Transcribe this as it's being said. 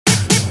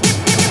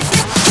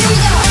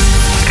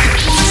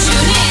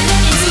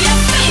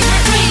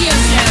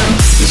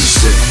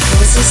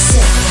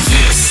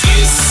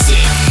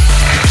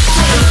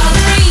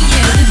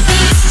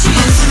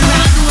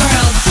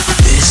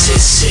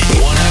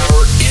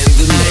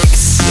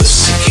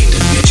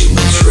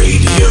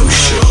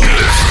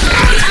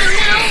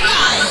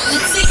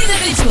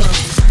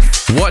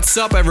What's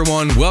up,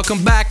 everyone?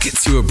 Welcome back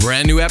to a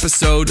brand new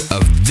episode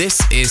of This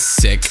Is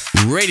Sick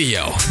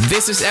Radio.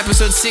 This is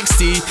episode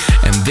 60,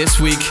 and this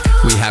week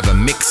we have a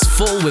mix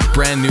full with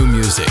brand new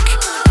music.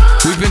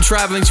 We've been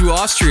traveling to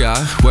Austria,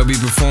 where we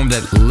performed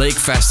at Lake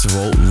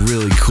Festival,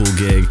 really cool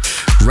gig.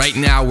 Right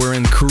now we're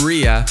in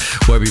Korea,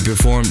 where we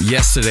performed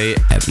yesterday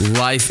at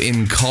Live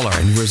in Color,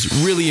 and it was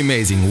really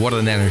amazing. What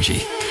an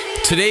energy.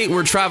 Today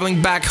we're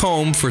traveling back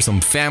home for some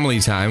family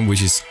time,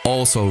 which is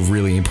also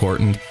really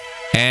important.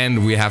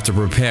 And we have to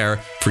prepare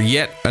for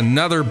yet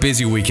another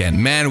busy weekend.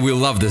 Man, we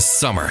love this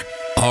summer.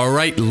 All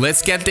right,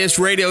 let's get this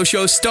radio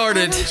show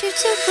started. I want you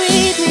to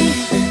breathe me.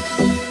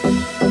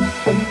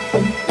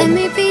 Let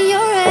me be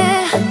your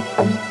air.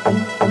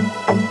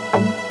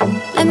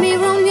 Let me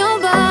roam your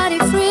body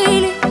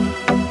freely.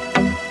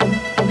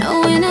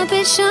 No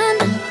inhibition,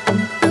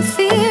 no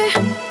fear.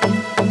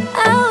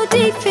 How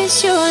deep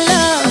is your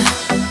love?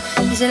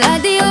 Is it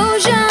like the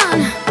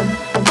ocean?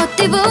 What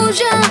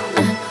devotion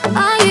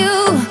are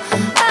you?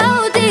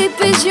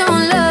 Is your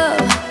love?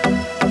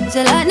 Is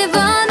it like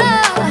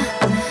Nirvana?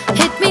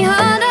 Hit me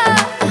harder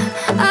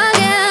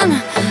again.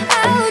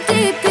 How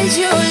deep is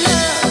your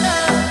love?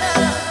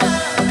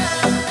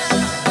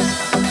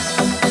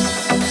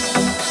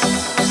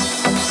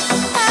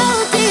 How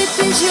deep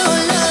is your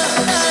love?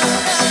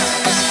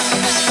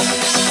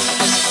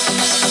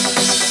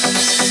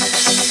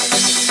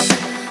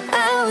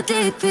 How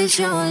deep is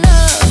your love?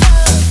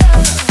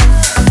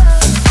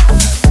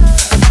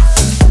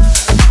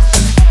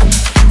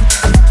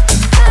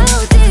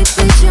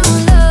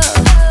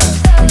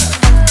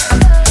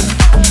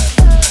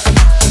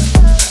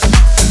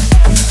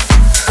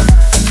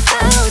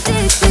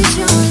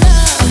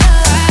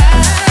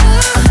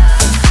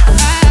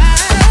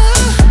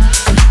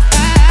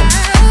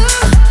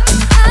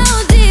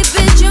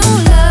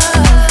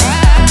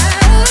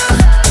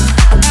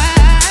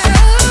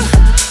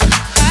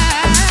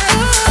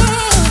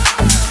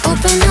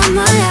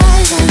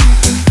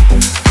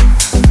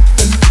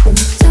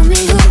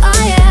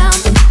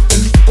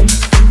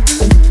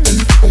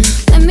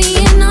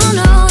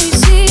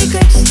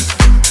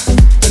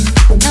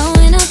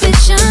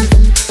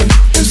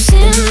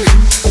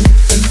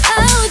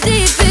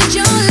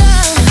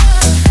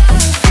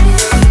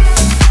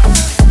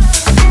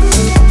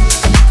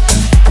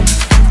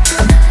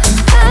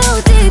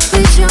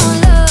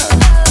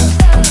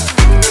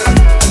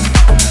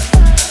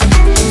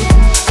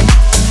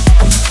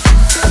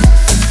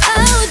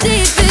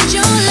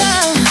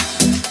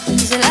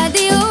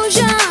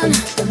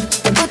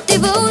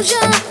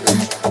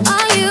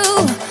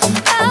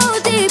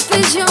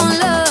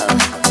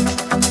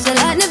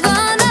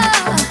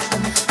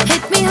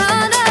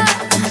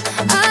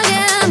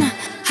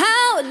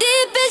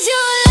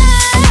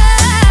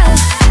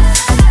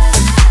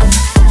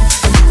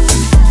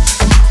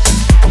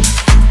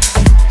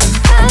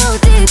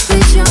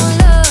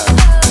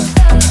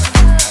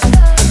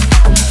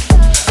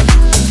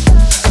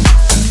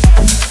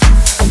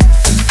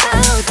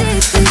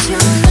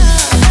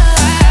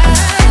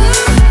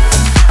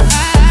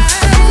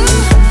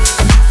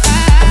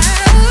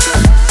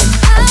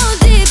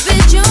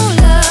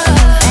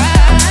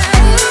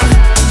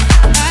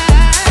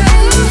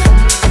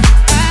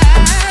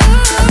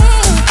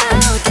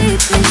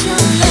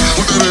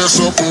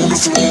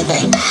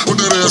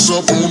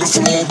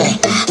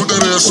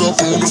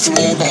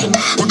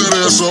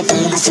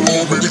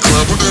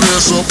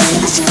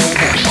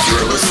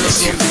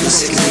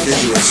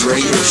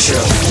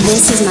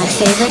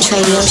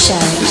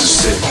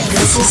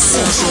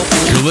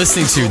 You're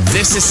listening to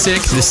This Is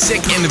Sick, the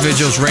Sick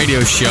Individuals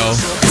Radio Show.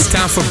 It's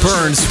time for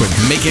Burns with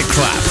Make It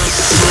Clap.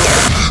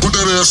 Put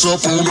that ass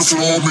up on the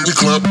floor, make it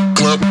clap,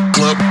 clap,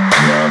 clap.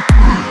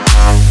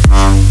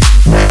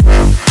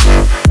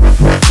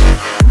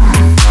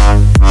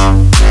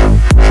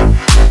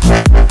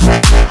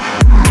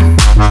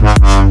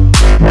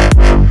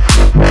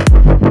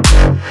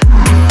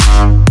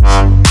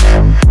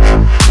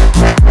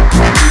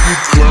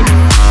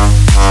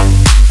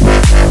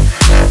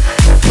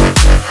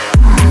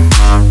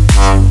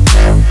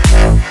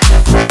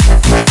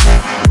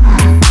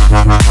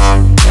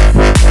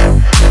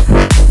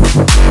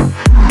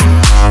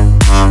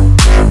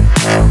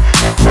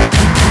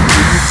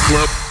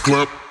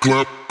 Clap,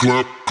 clap,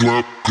 clap,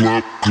 clap,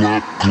 clap,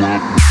 clap,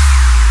 clap.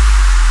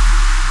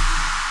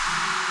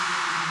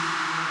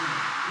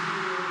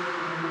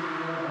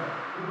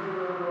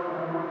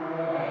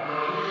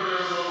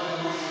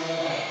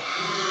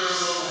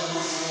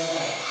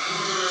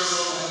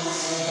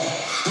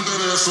 Put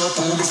that ass up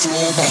on the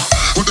floor,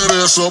 put that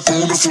ass up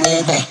on the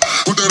floor,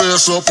 put that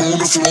ass up on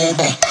the floor,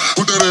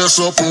 put that ass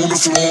up on the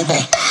floor,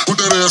 put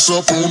that ass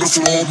up on the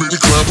floor, make it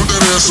clap. Put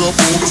that ass up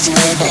on the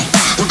floor,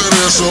 put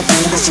that ass up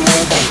on the floor,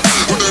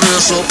 put that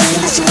ass up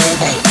on the floor,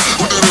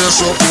 put that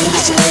ass up on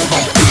the floor,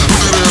 put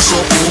that ass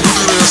up on, put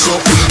that ass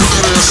up, put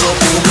that ass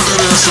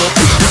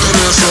up, put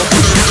that ass up,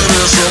 put that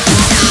ass up,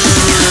 put that ass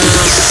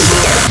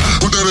up,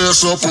 put that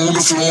ass up on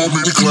the floor,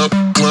 make it clap,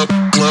 clap,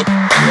 clap.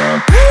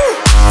 Woo!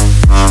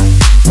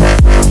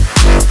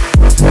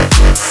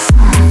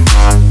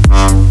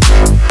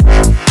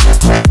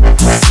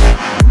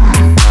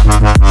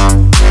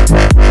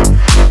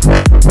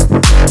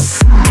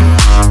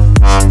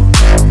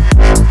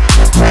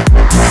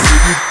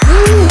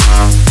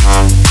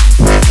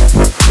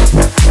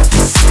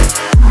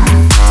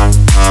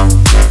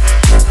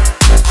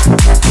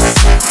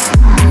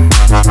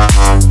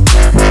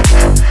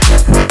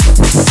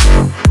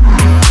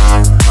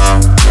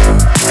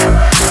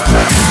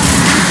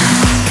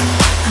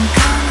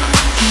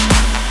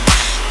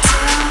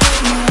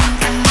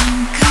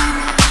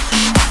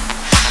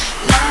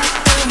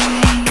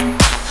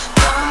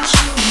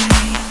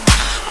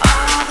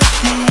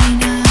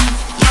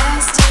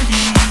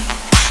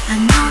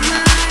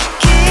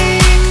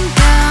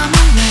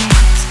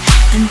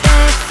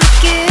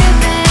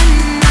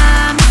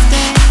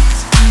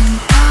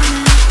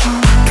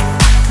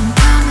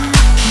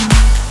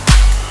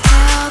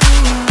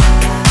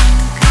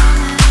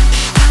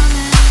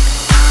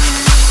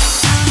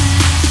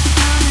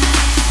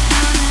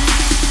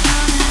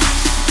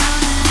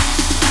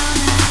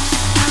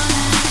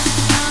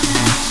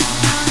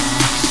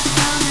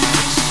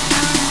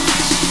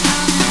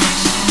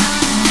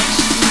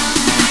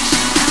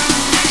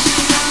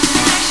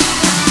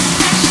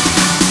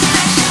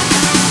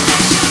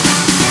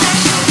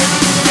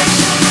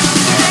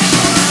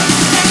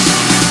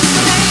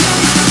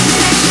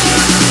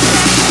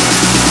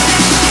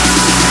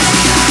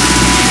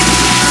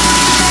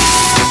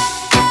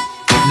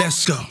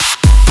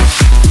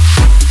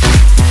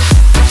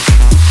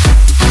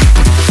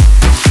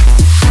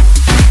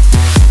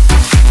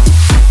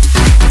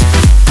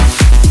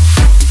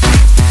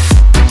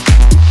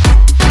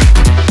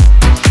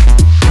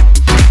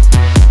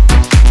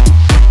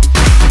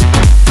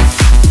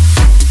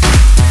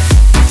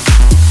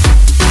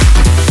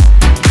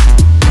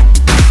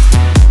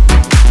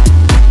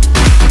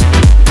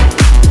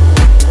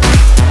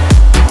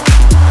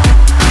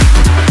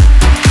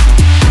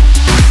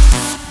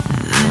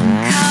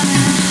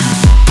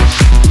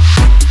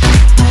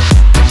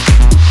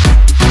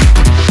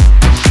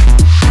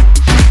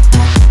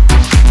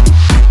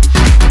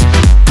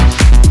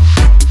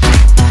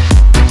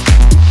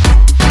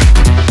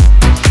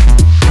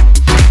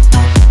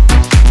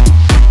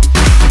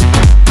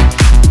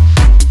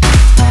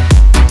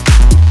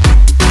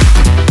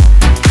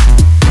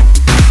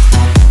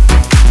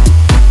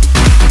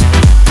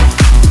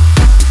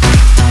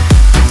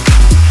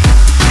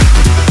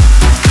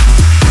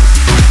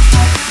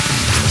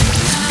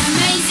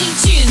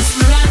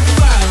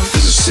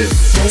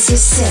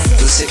 This is Sick.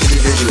 The Sick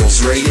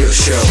Individuals Radio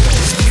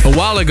Show. A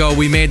while ago,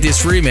 we made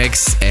this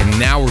remix, and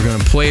now we're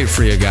gonna play it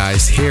for you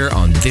guys here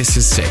on This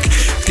Is Sick.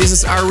 This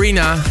is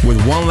Arena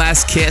with One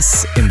Last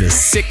Kiss in the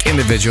Sick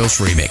Individuals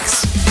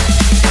remix.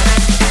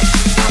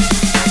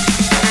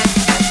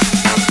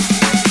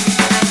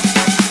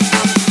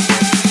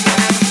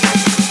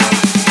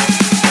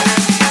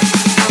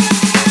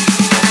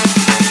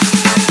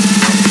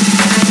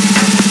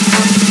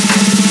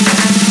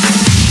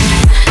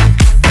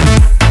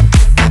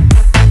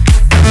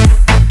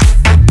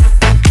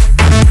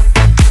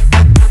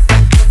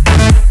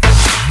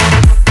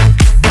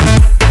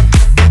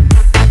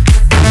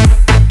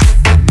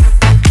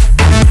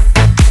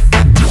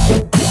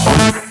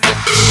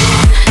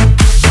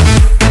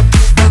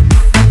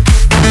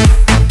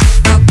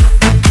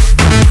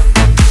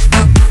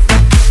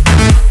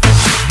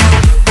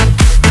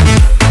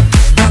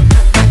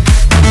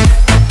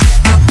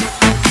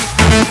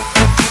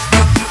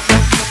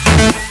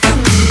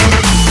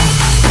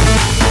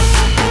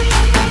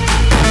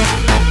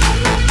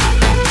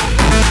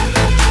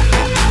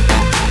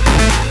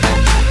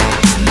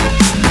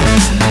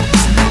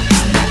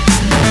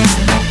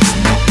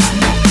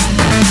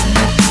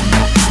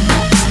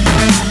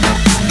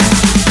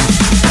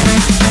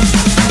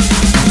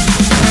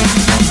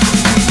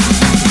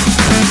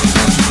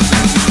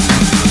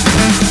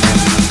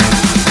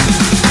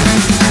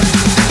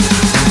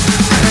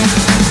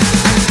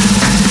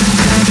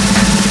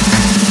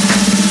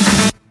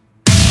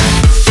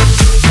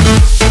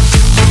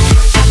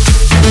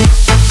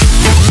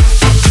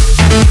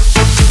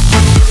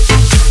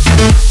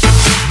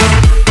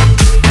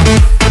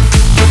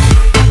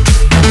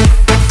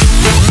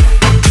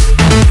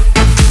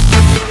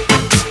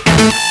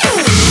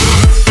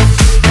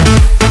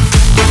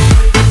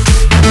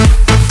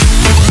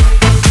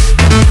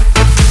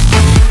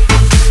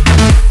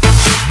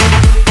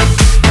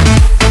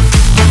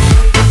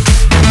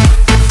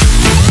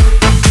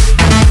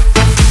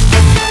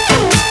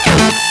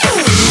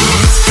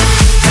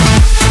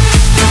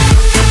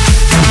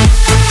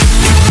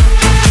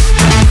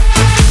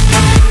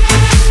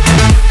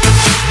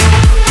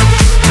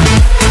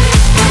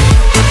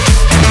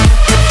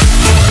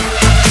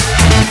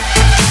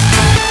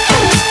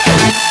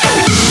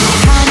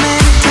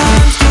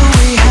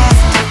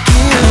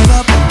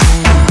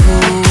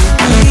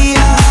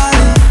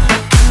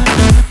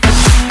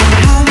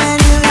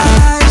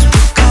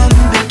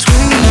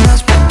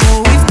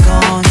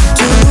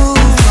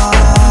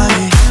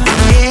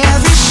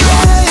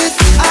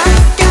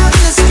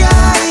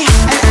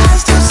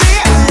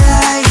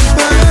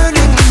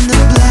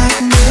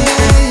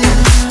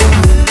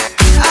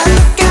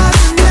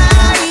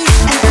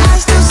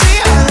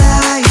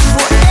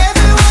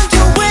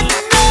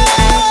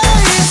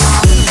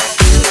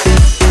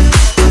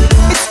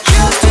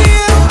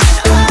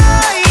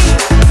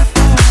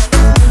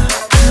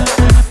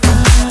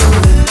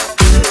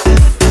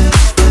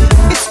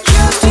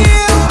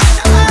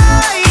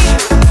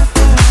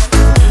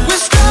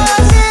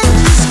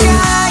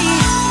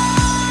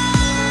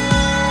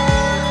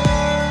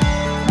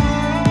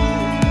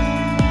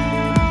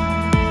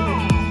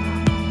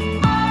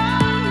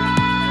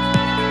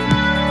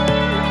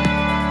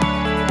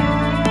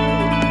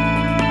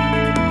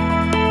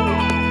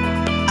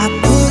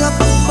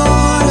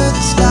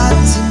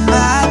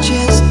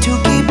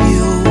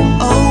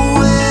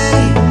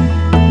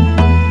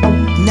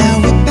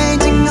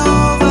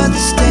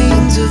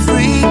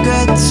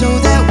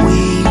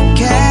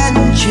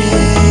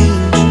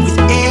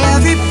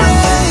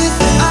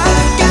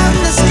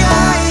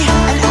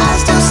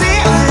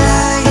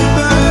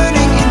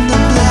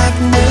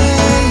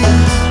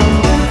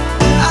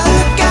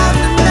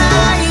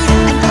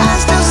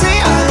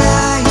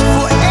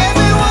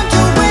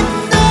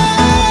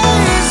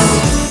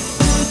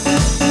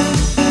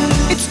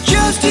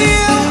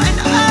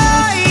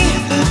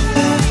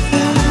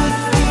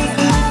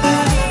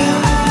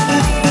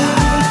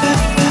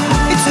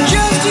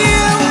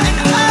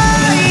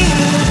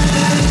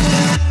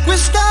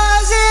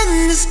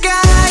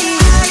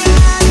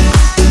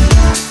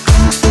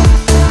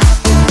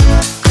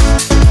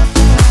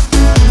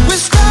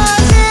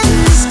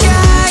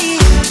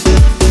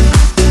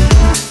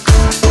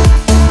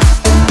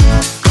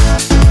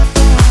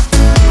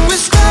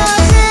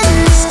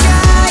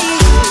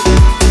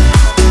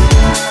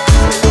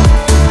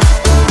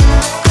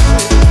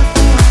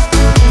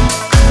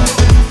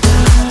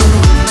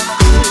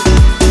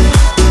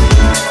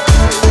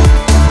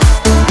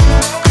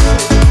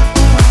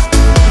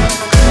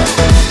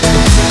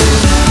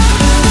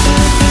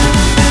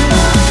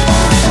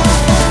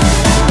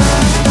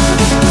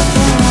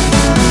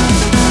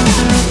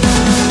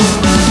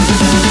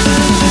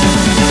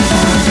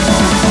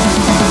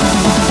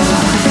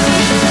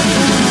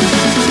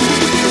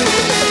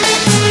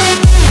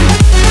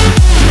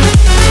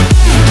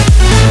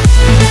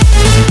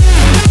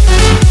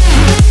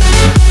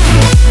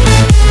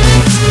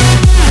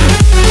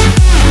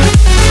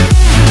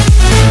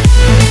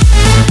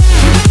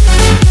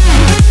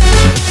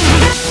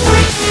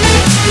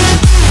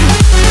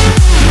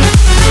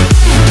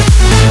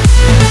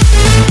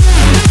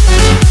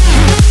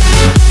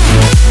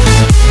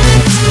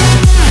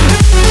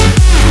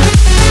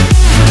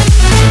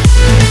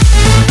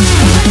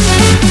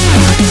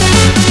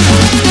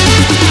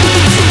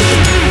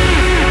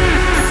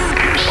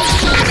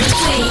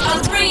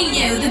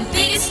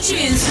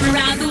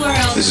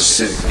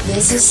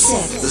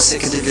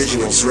 Sick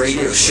Individuals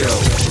Radio Show.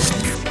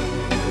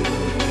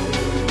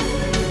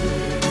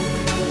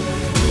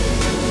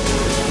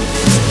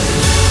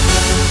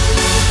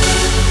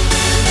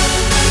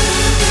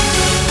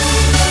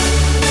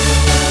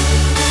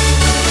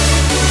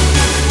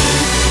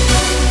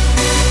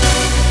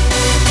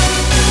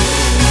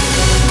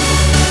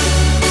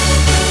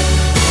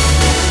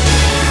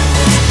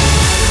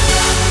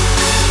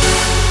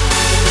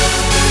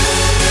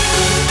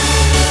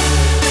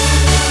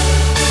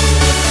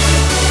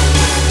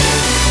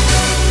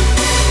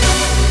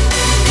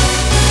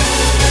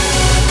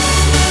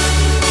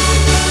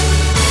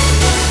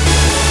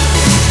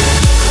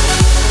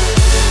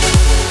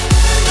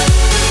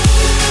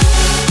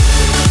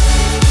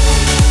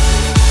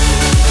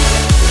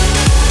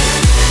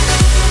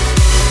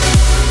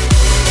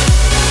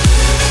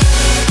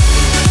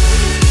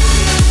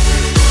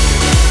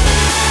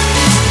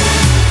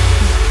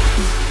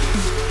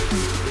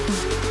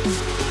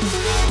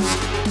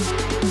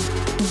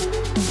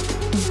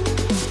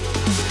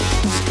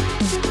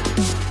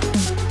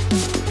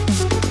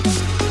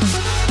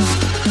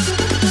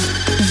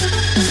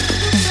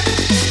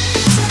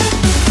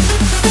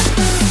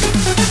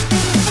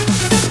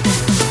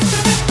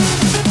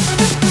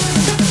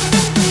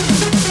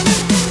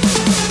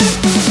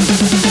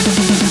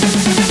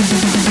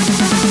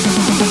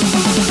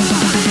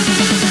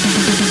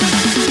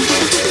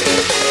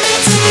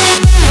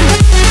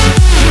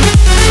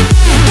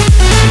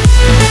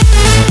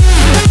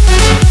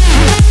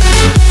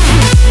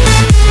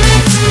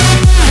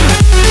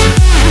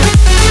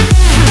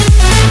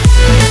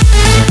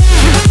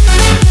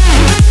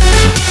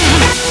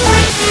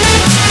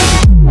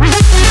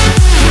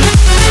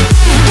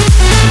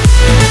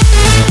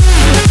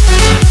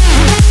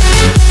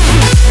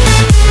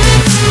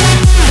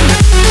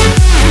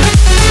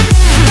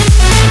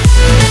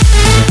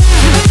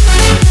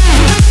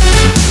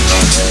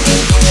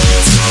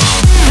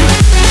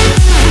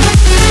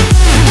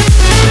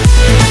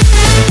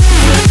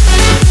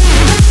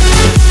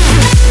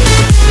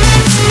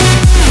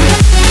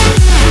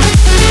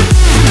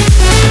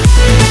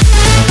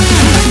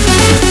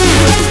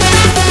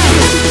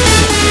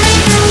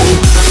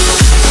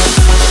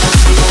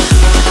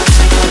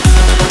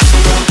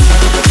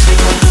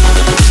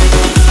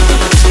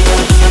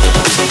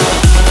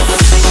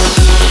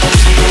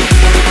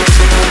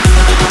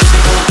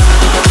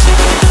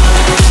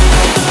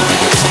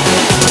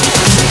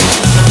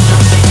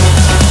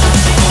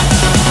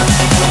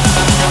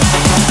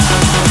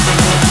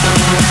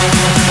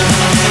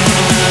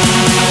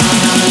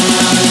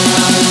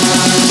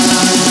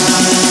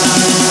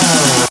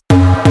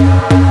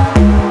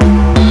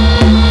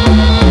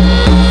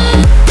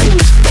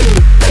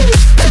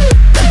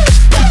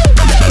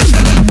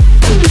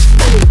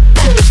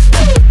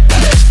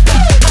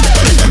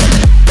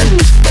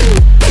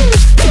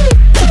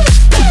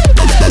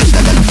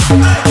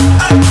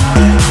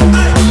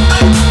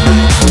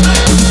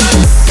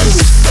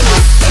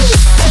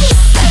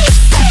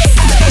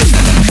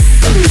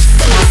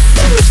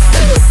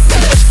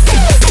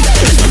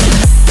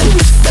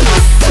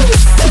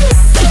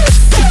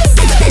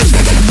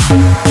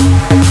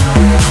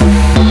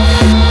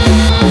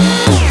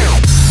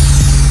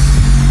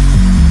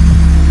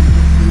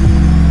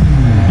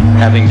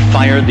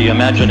 The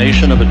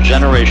imagination of a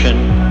generation,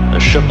 a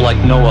ship like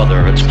no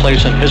other, its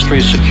place in history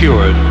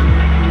secured,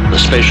 the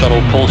space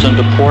shuttle pulls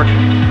into port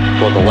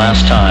for the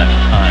last time.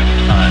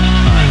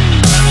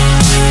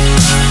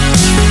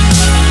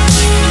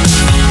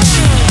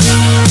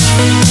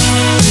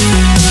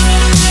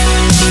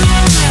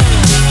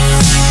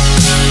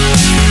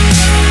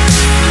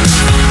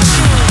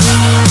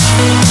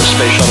 The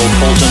space shuttle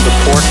pulls into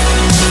port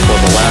for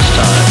the last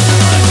time.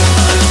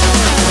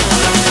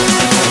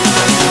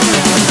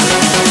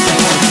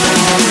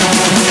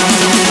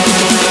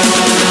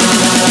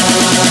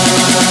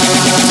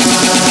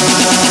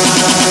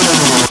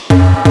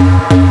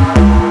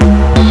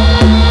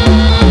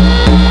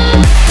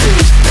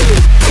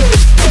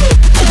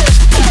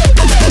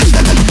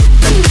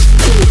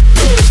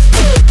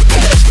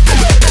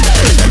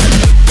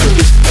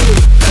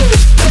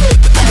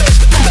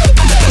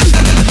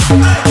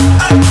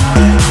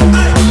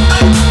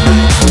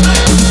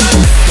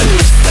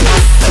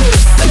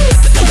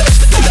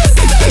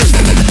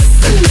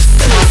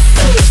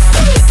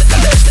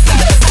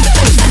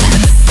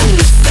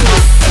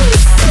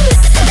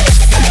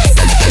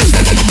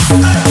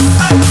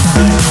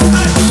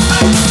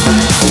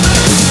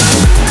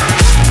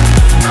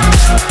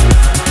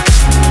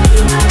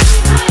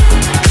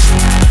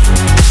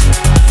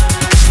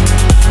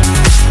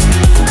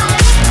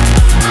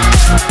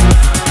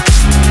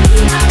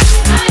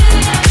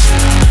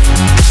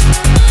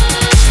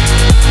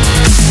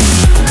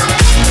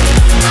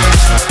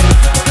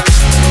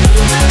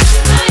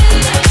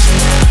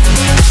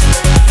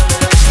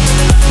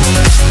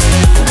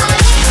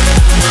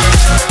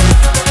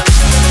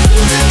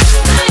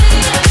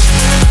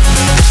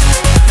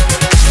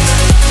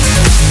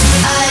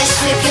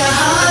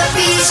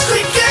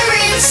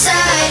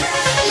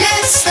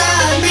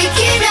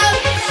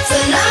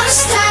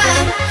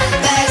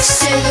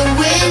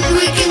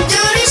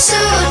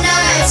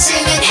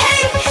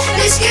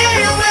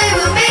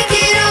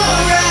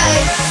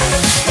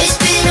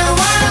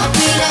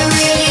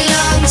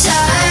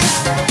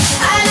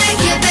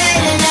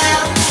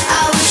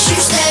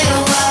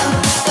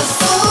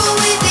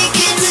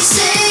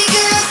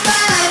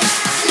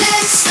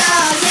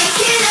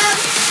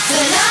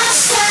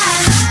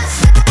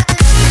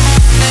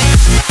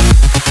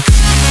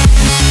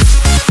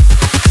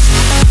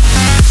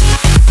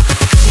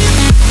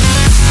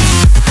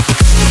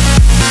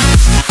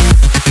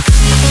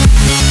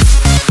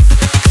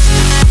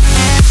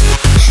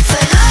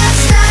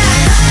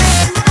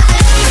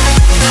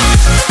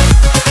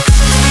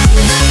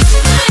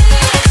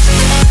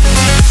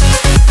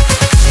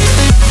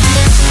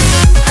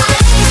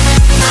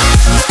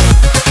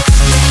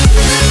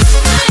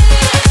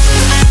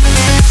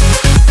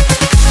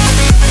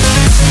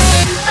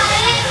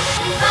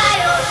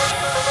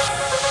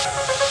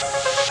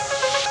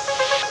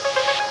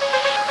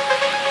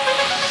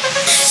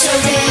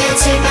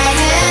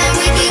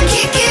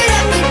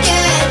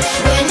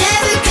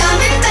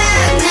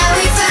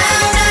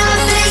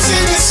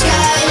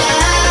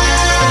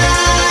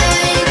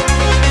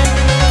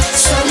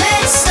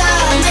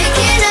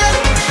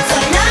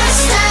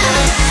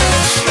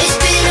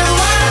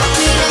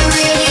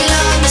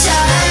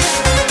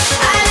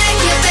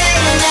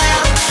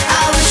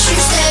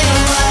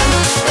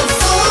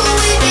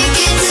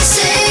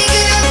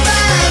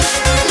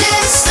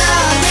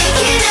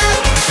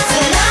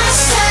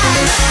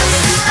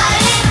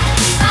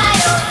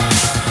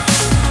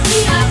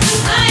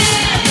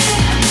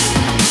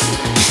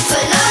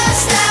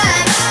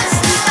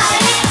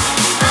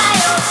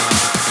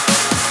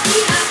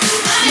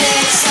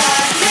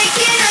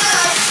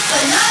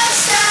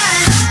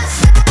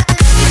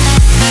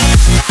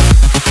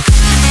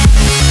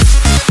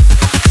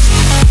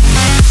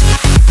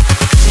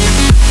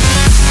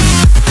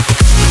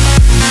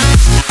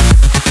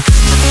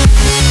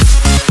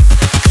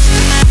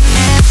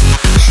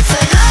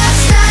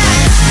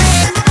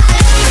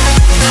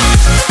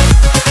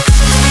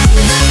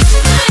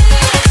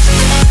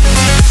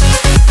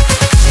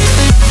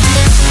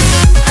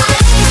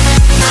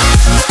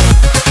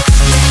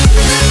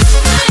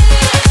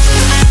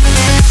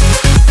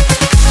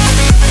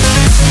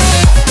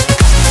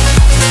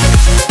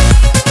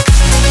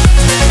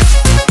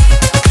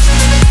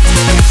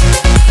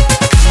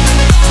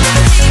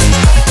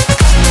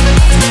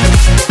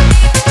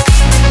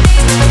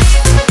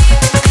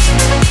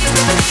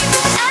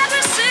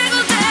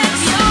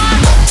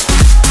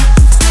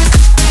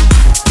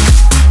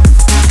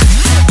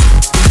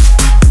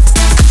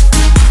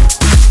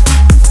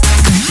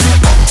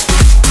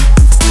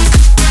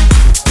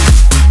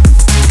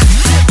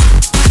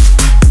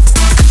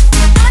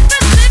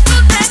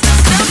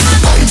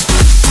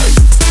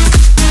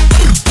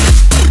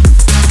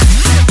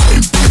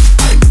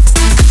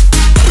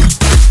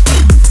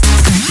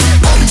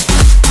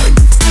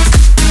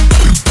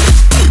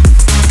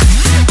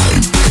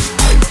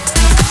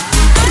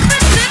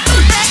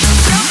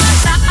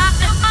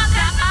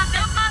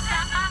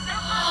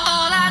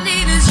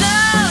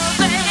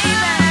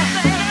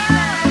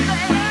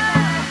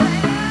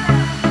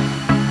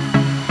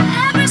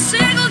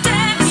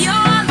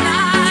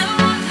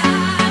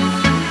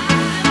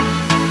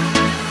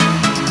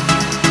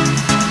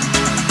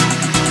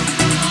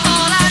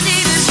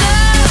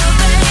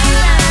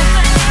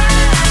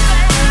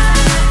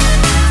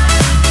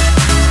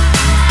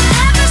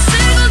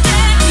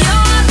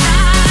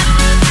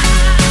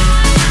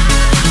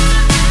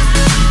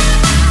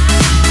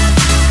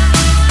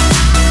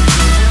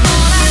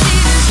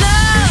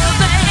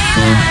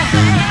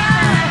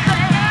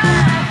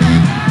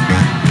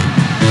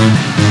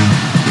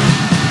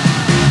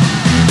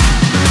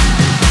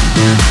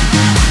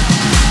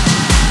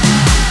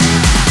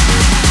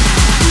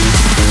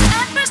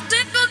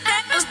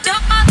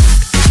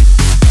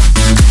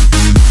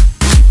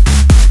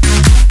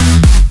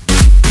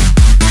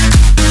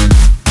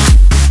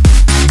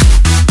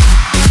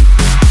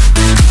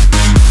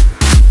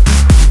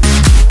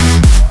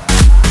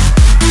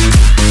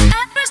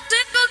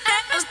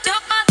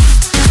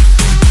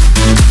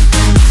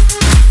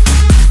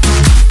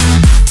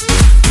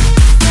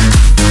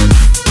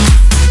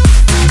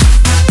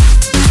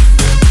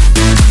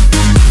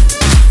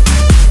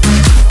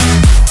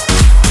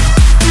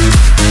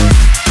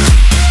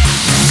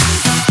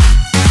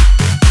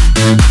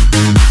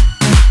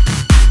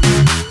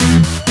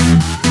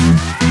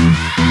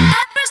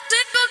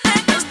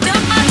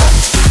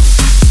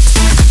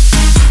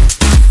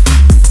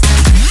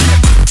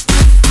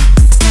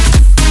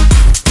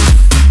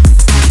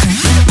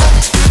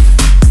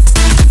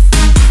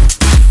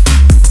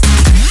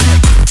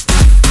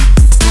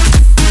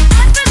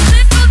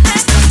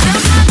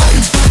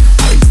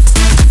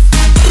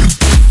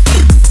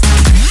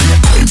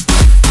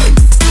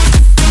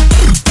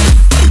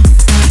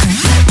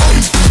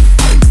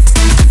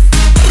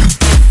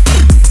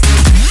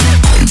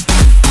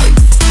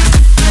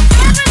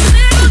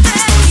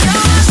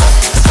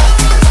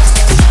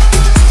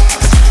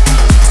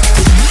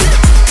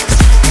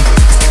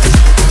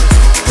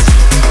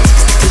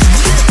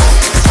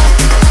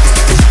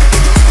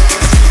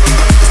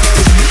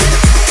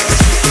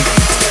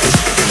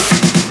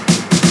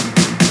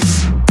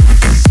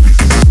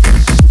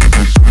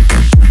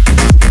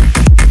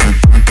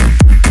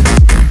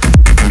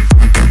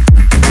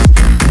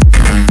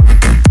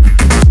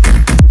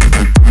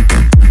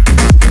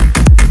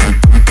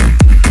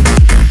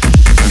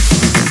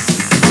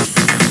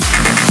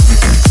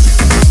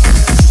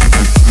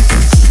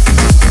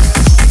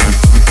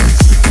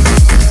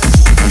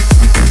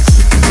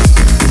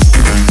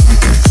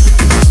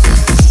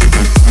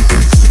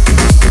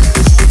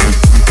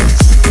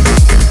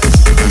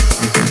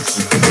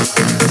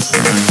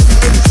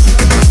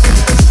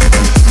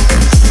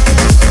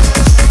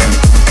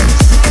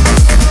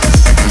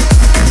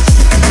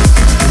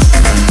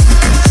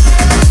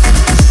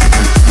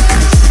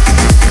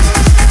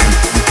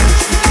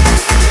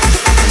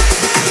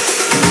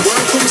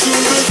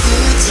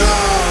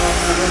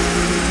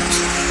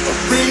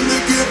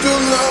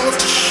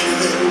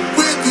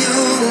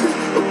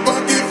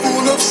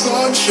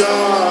 sunshine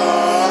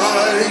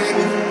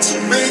to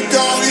make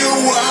all your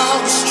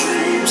wildest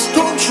dreams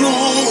come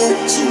true.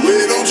 So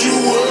wait, don't you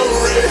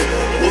worry,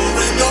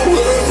 no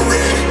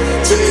worry.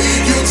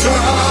 Take your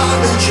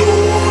time,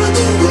 enjoy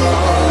the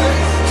ride.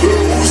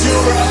 Close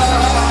your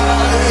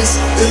eyes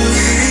and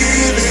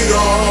leave it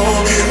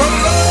all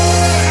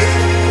behind.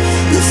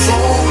 If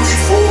only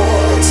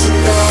for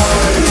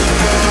tonight,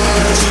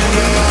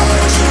 tonight.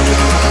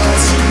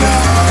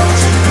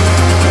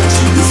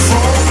 If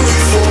only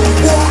for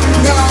one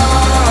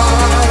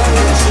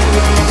night,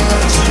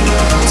 tonight.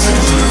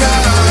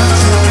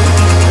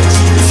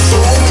 If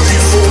only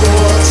for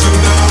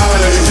tonight.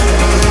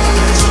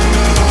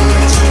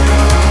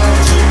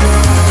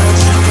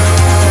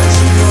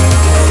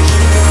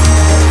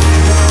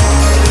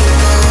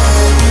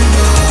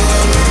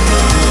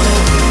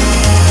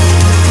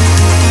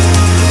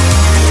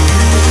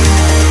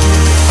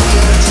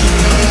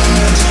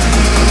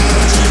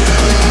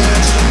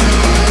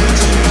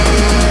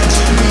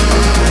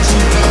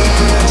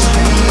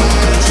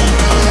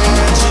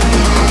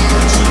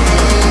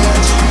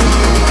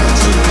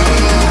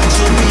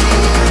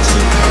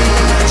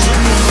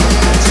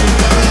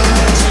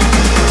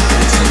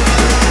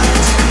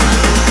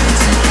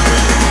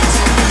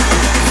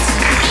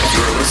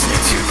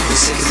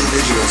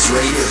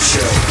 Radio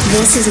show.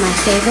 This is my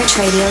favorite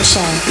radio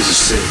show. This is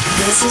sick.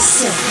 This is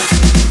sick.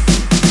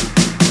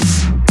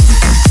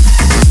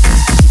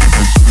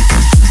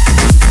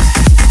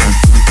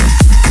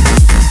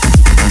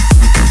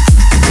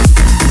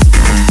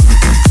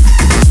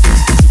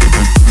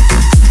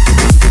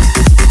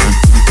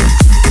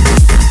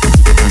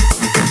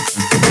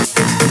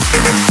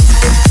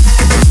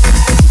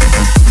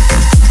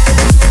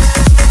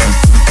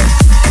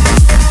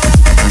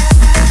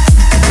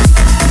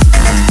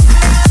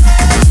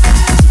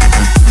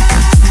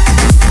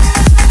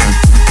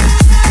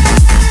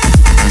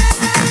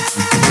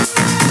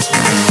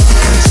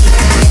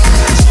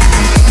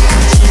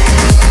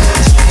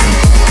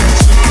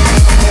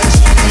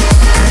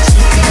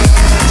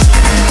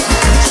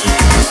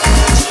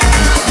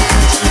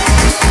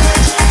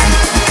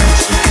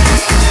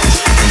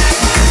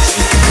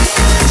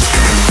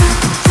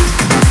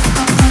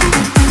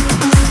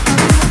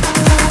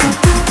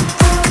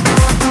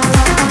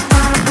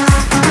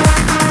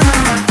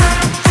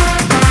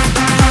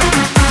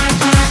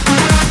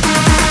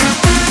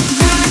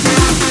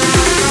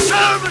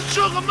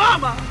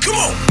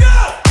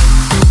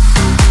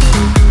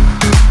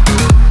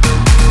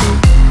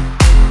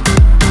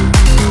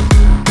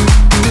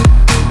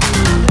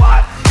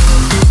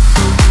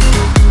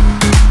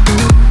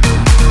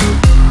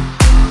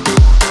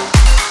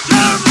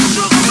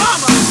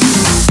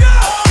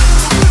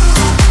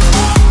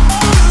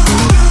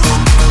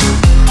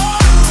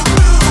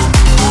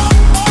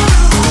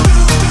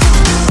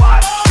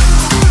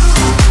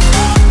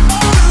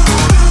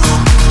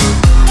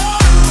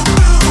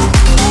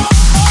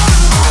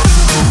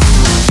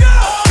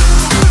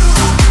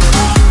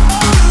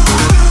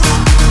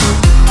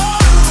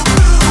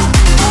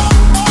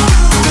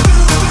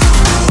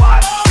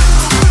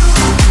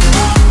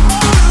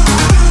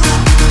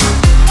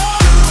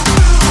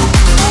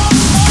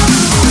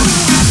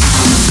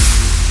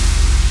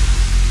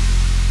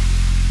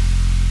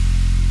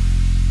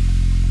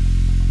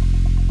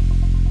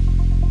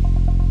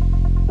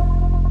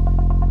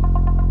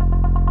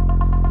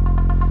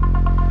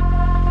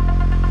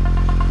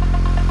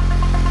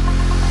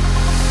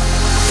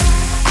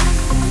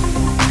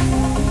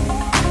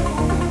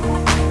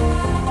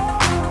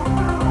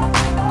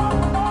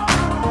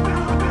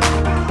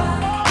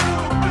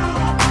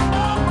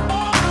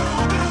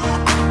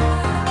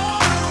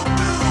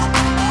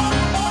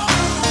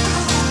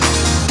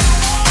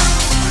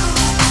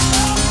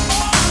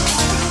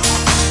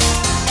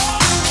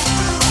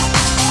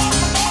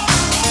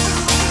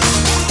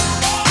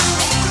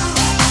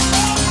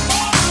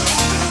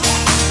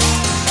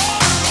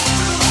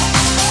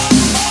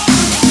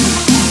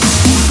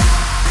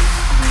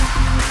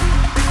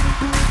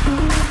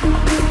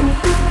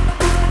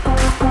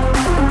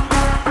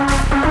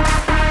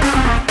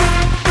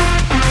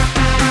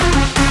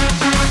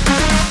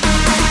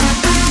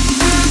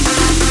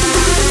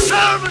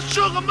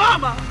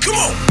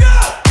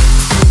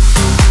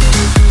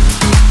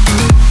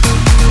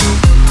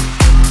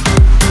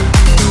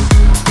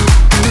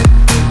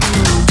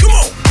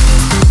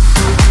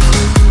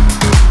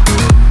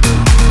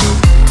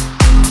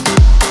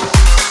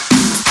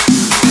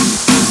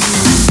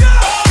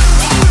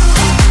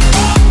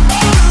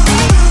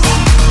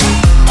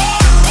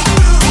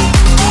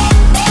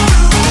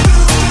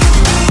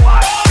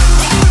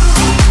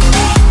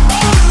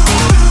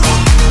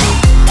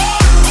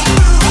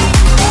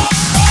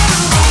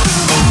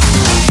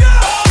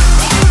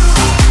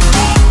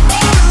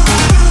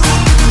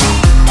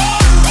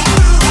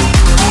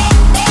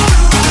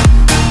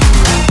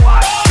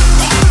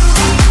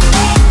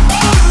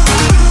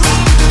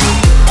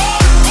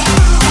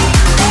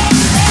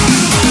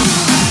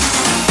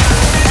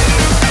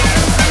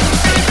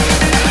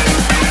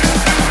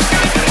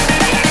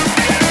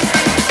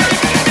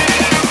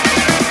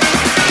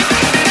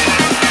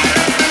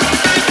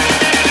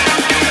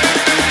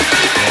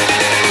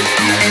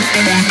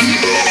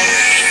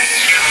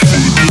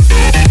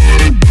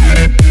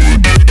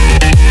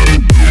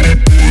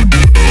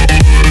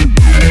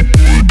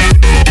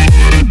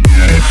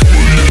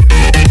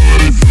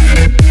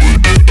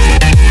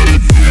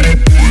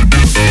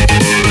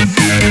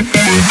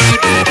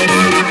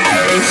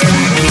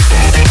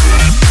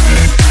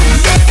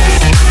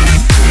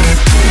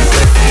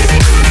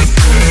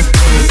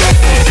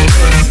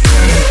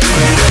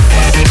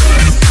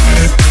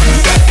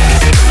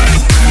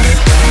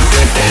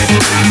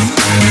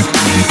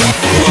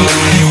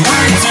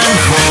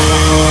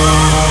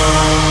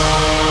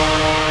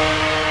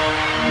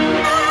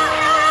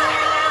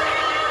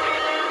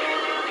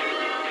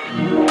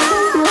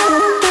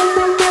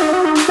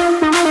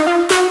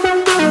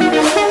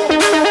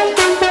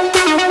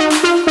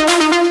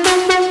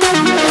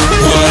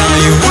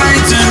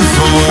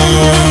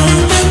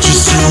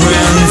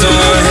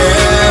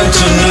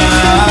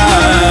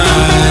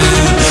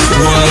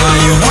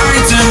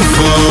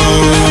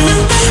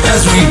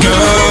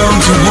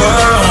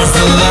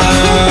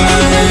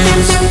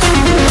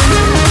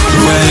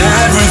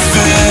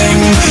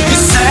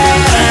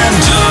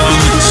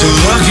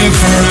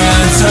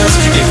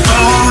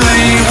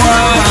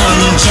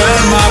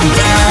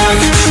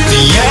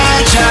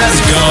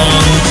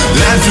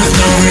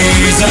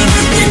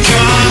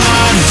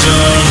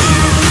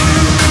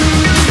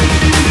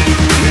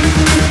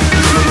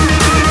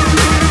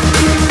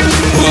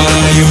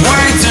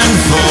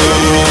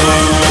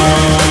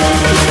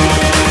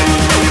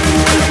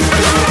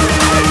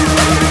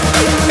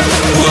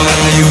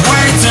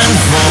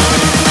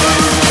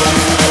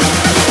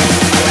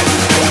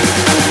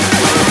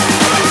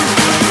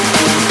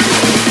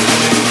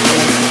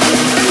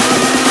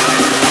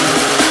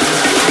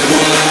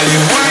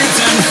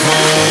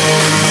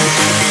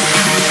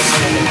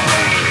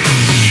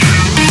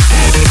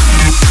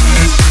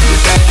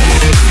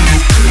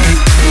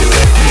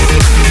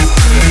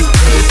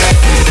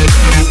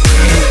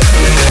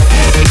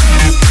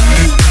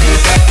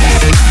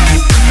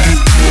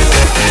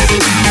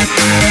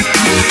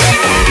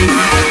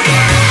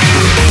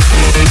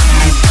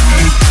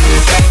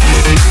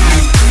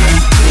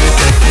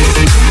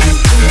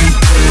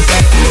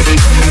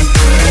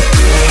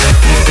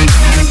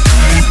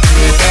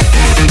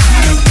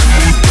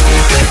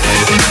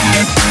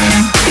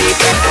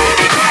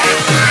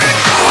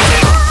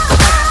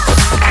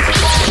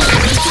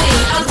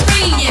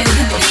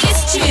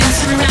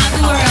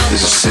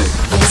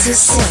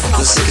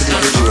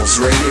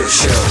 Radio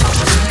Show.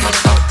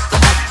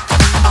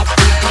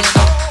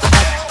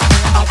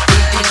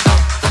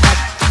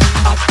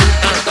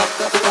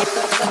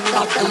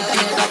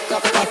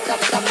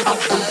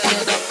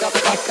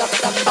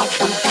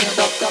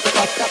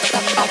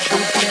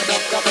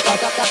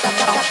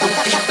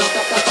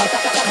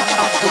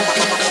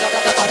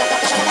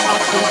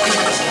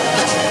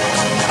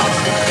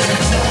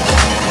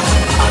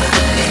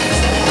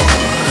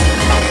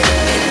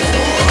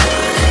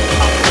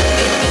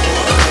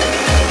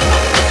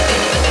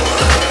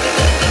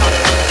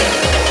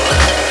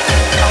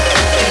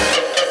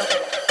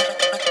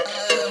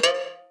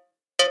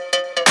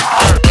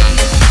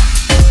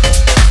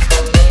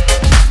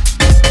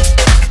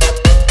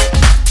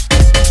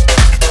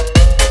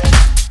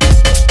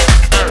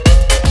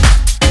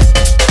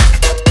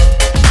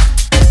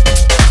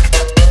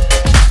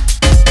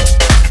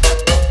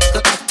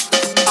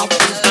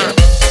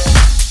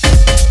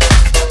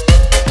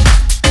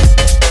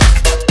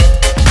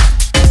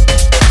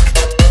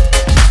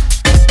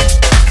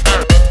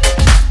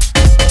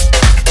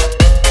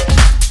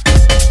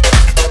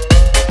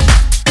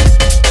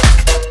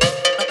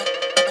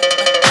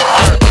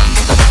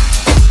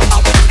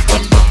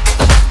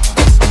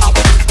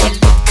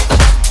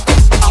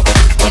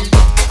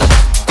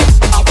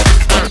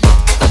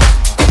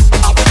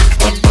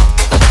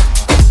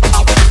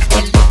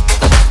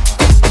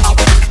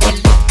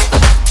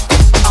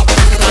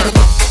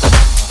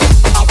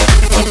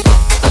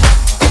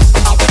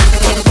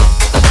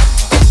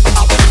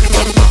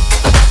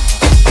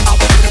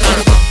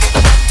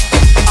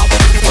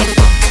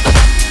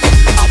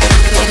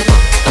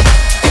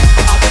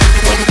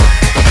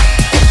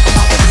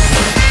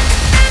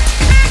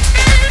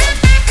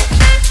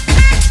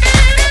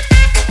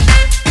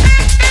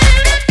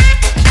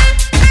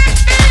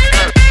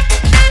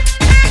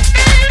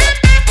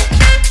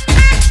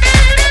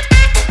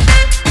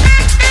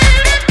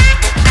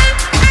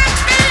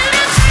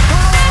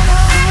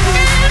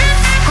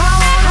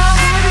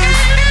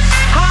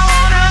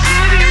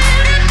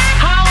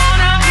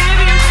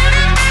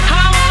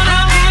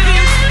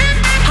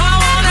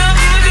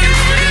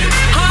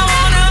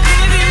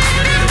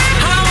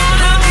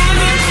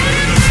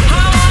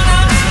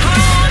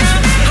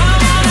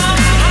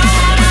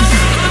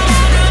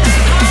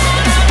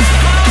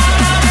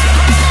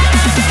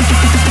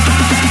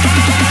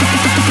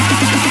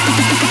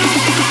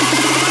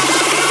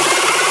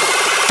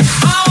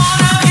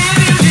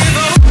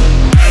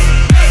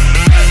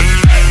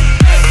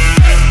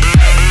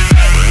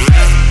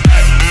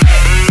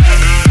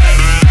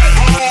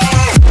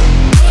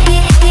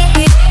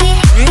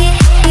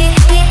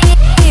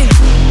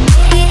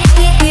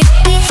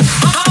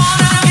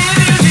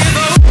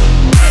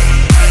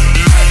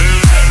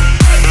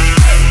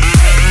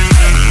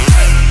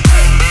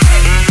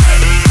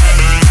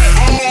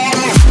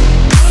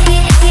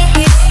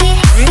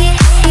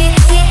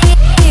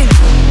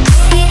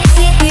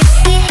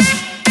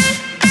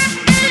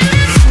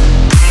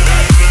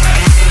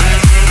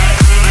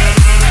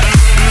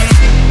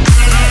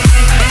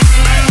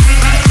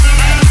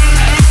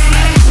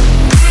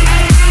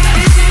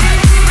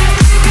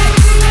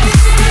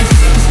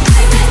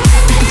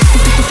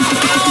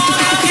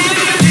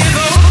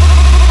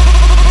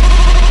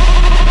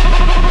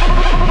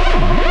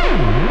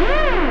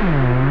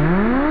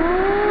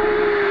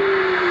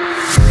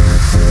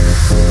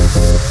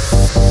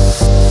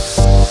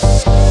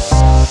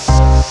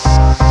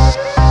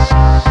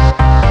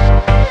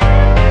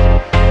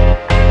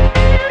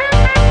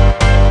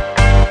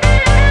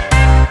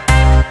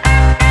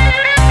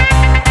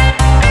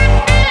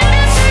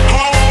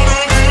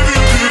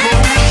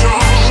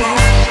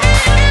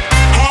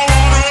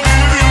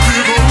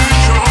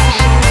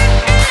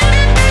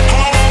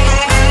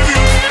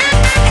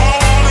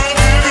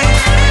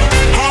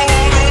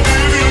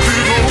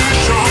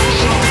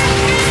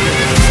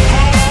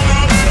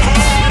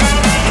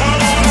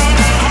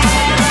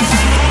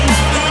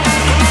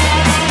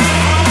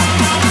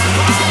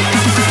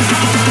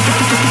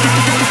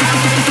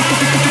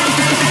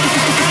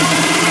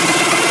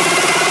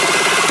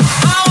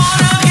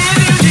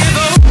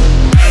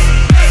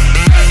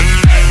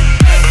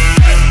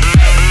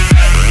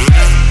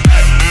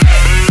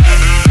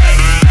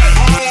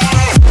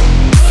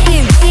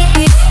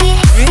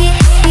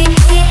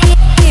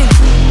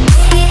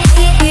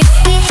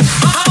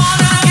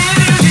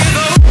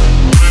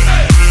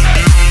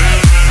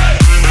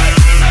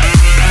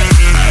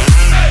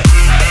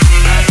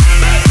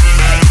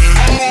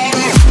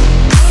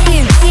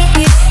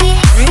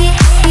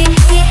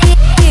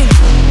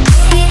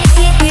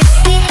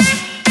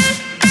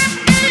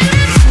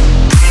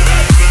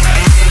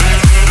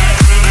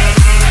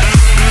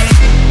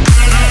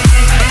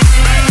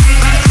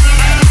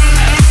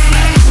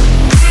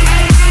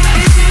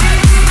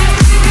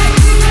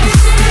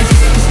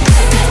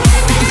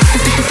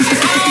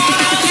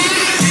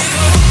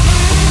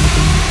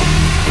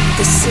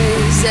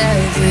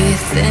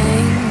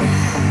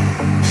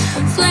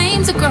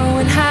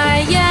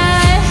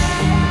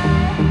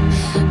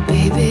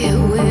 Baby,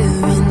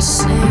 we're in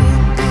sync.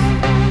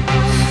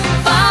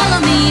 Follow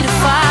me to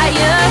fight.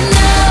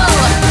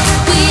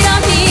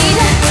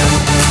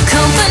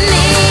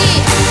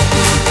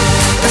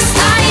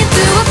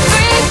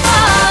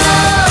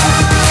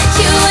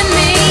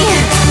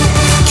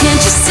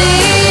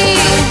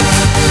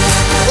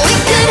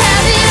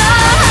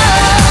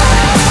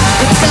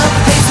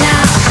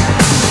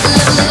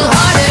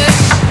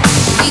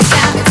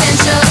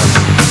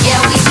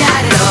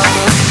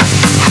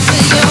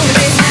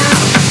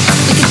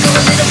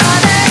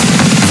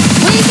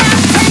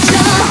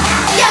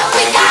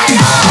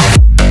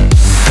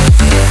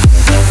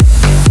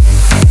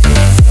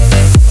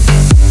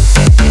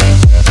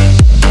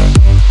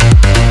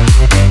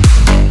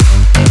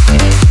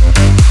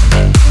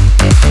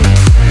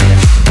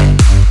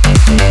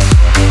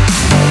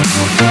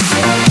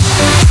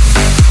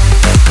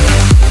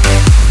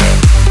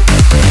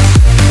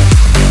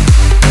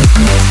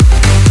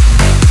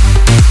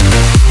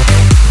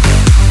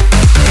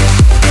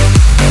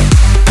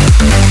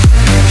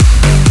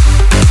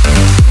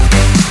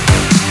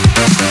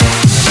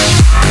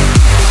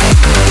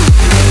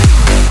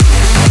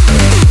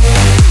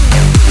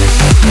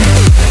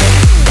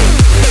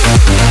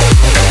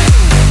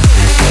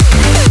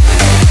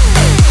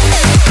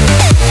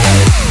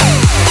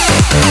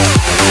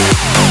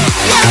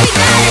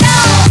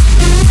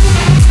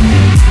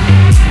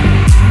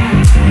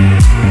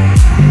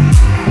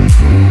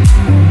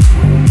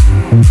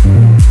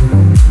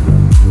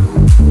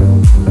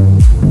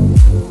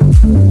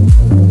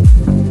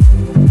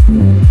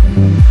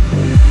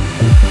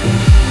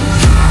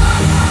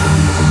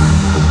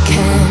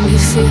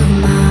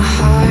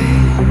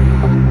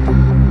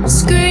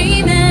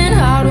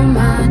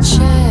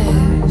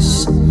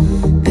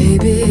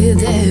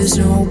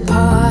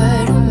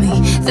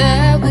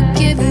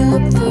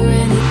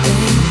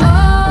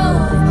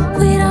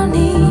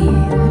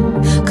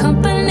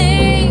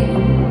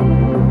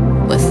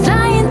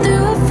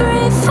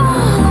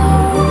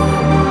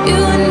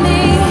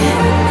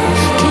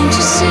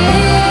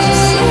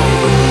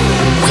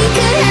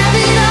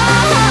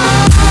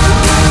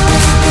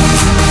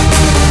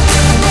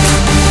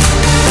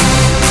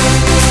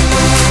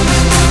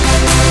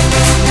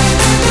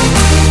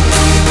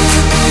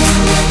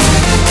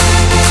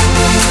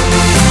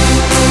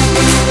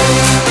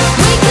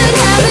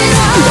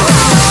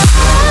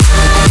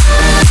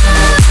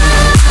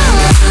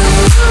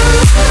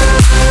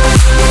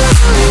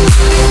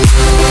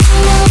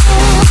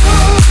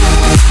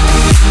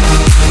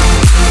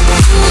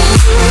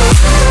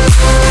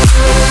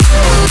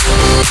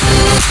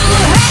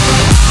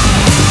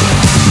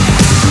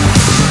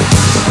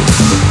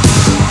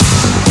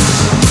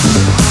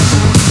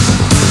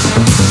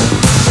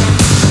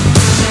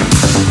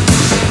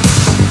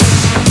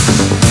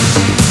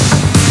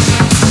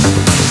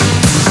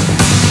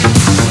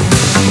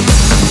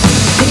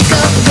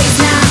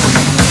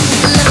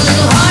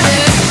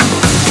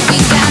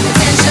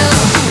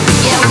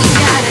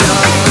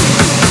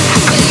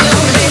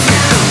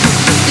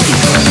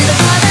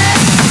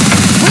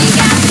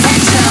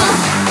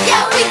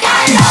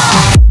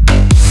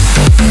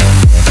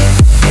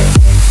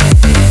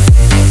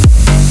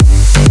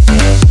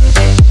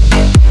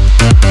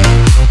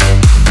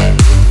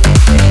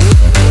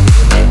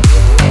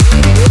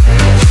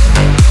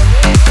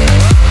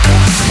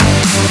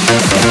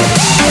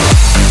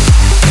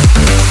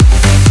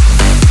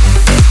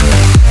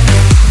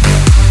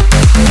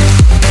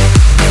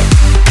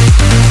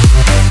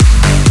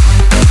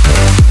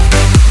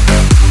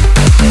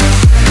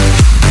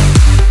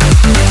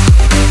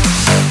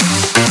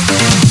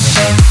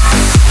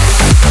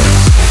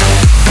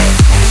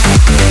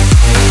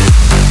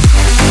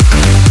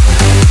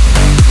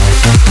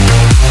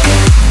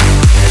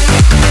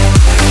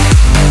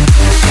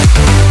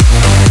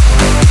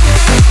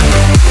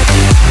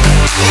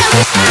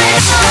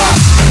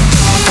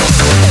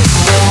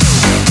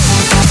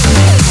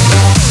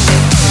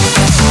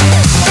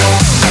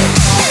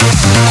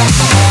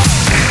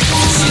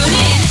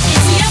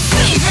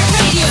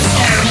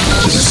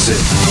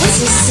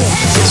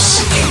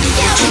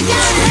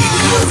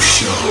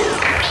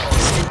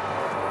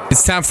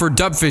 time for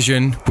Dub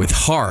Vision with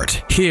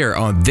Heart here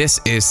on This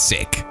Is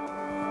Sick.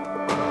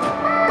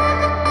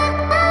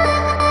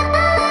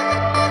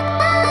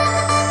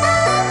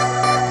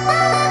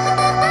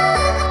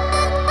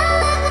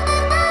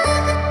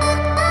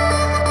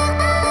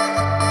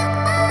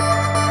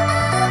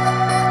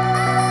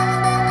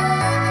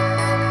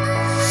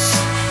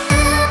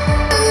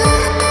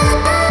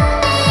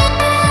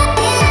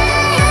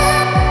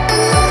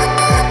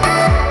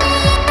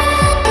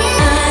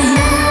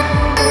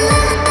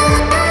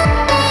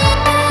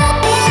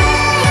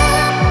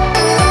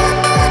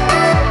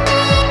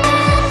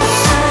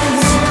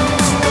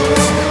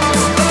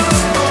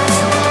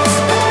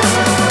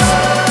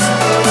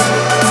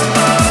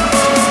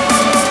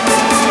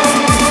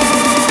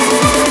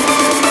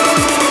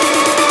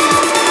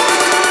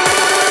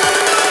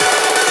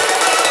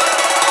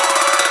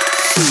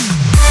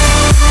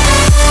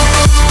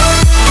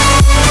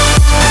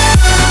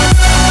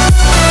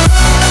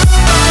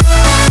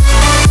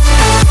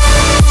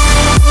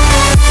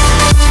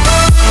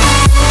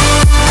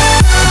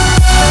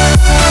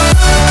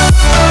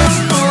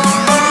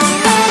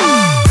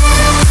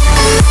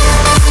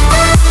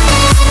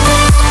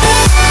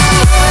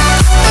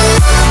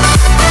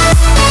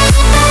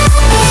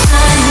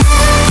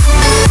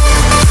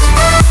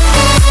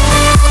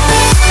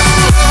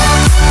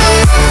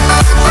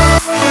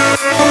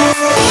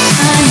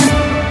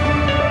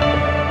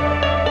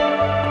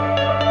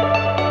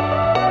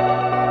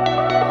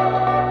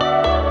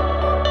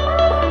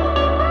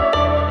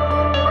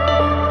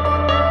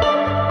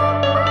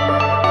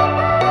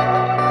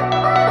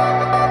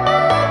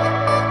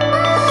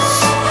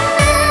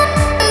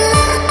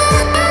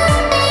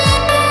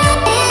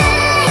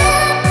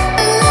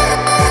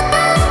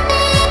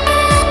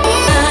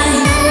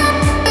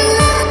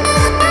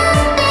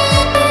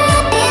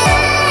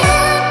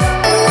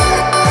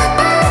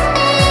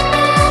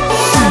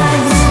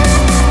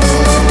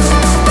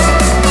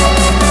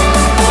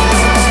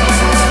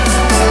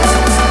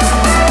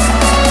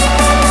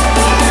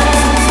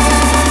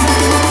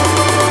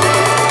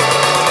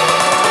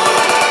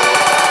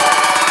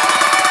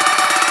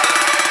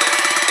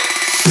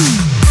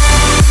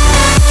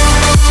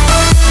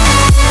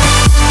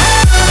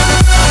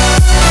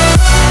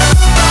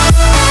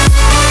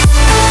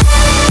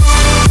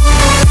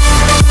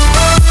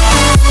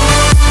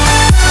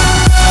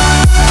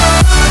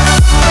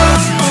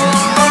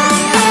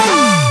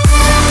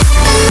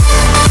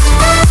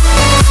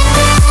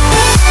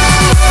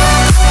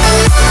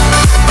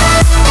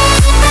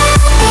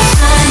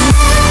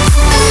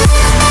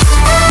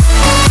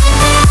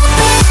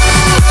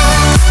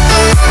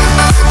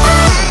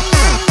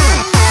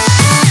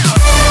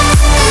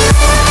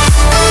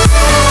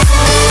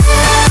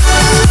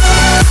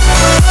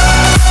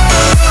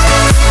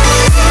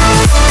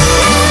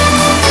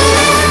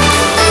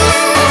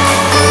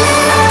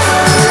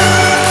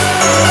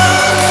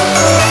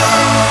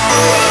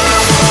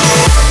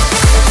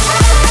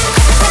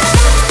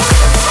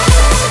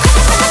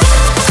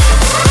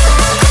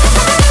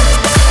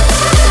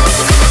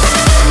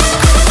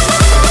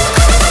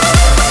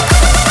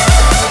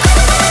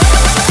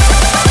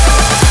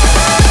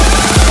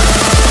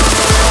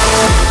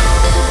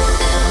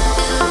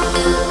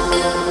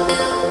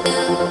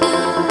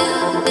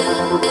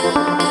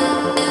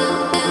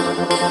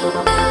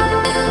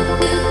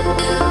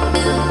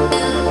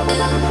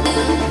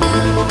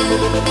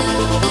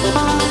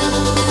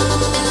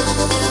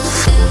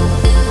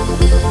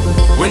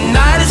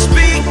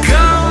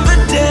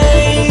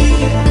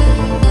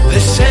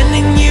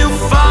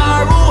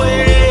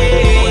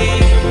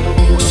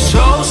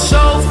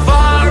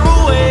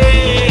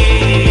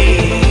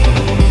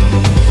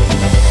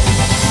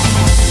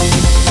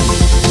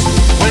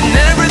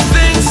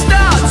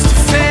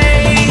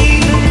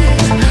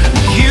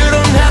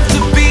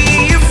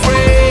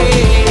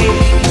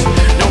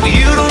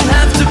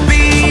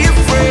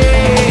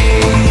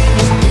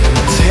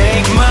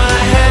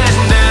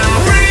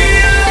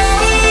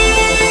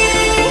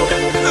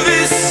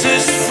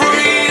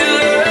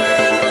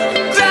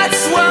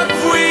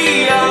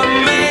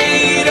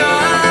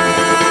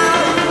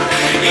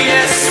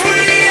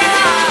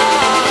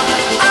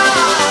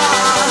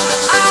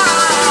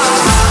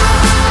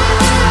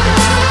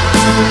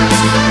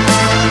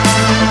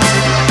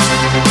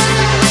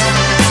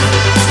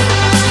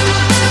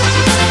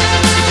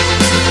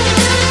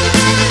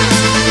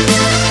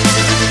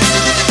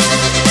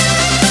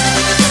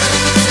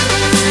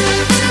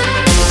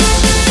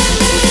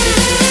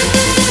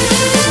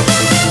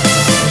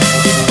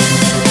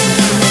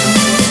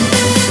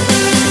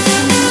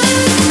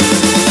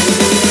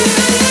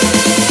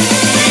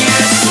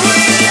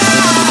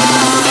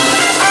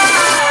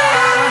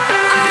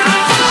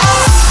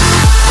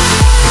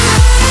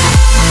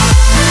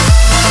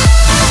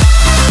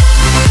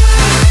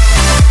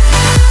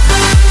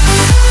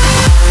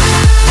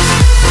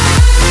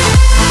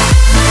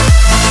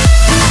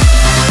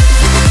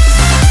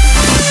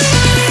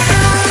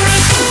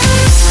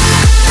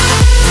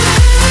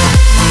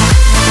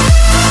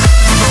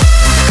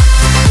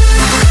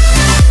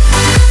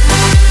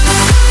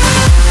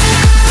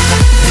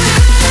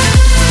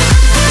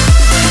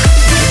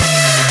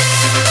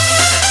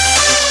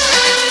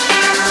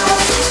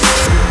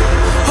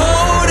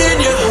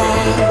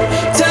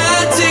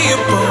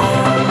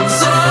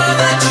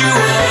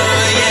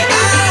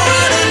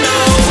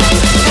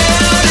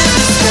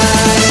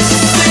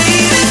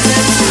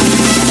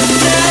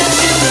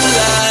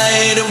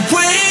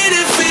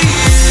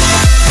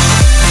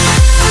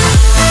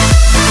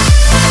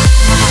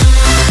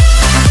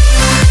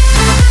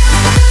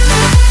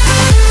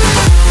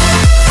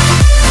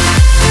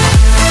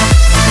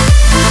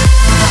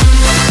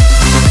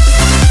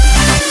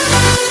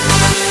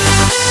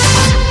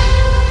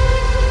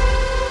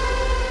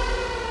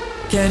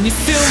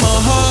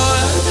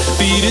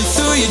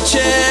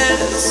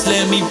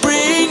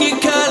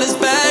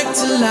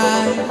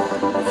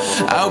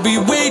 I'll be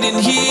waiting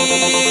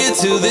here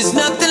till there's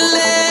nothing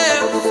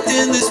left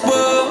in this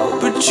world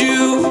but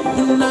you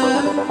and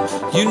I.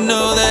 You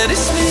know that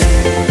it's me,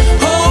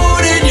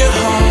 holding your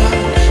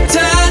heart,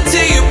 tied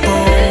to your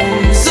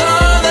bones,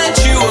 all that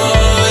you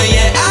are.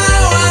 Yeah, I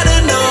wanna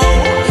know,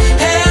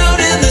 held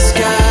in the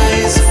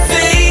skies, a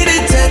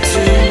faded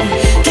tattoo,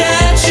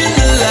 catching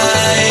the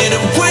light.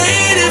 I'm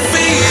waiting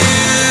for you,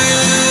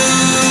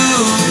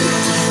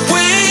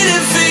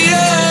 waiting for you,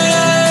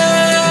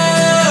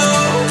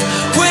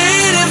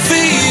 waiting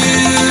for you,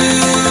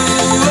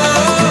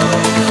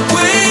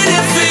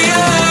 waiting for you.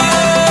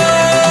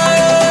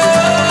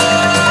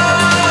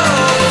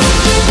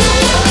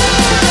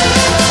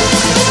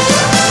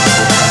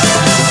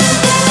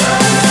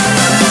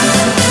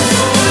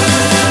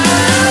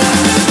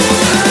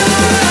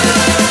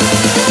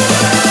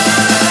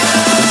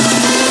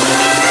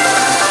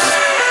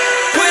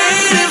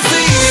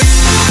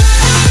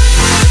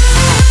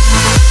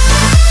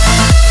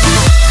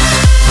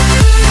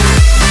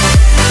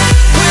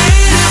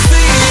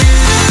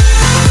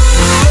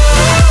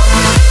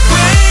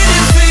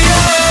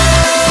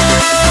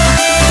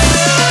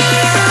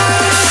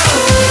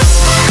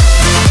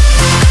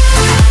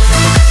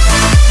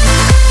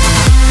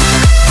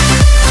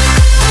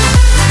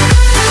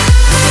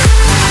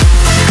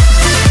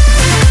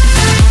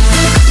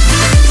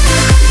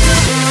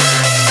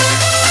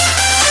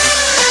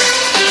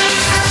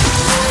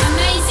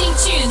 Amazing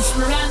tunes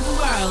from around the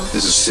world.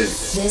 This is sick.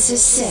 This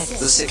is Sick.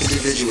 The Sick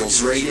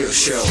Individuals Radio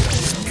Show.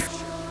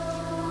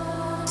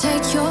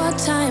 Take your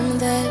time,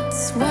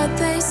 that's what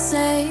they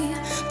say.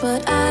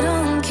 But I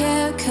don't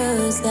care,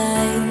 cause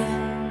I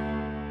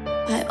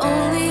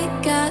only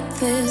got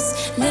this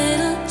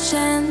little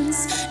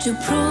chance to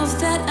prove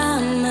that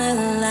I'm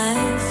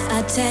alive.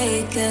 I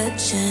take a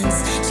chance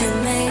to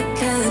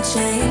make a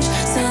change,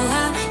 so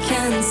I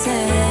can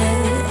say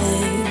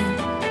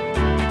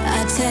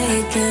I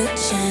take a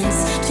chance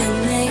to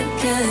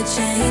make a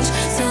change,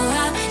 so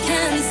I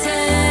can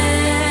say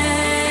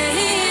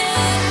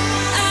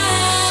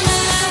I'm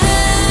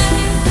alive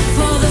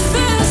for the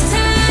first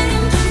time,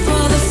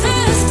 for the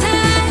first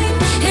time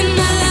in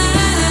my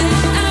life.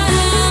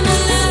 I'm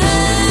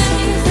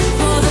alive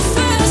for the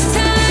first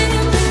time,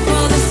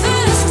 for the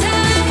first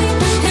time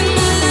in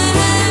my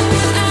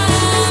life.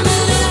 I'm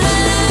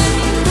alive.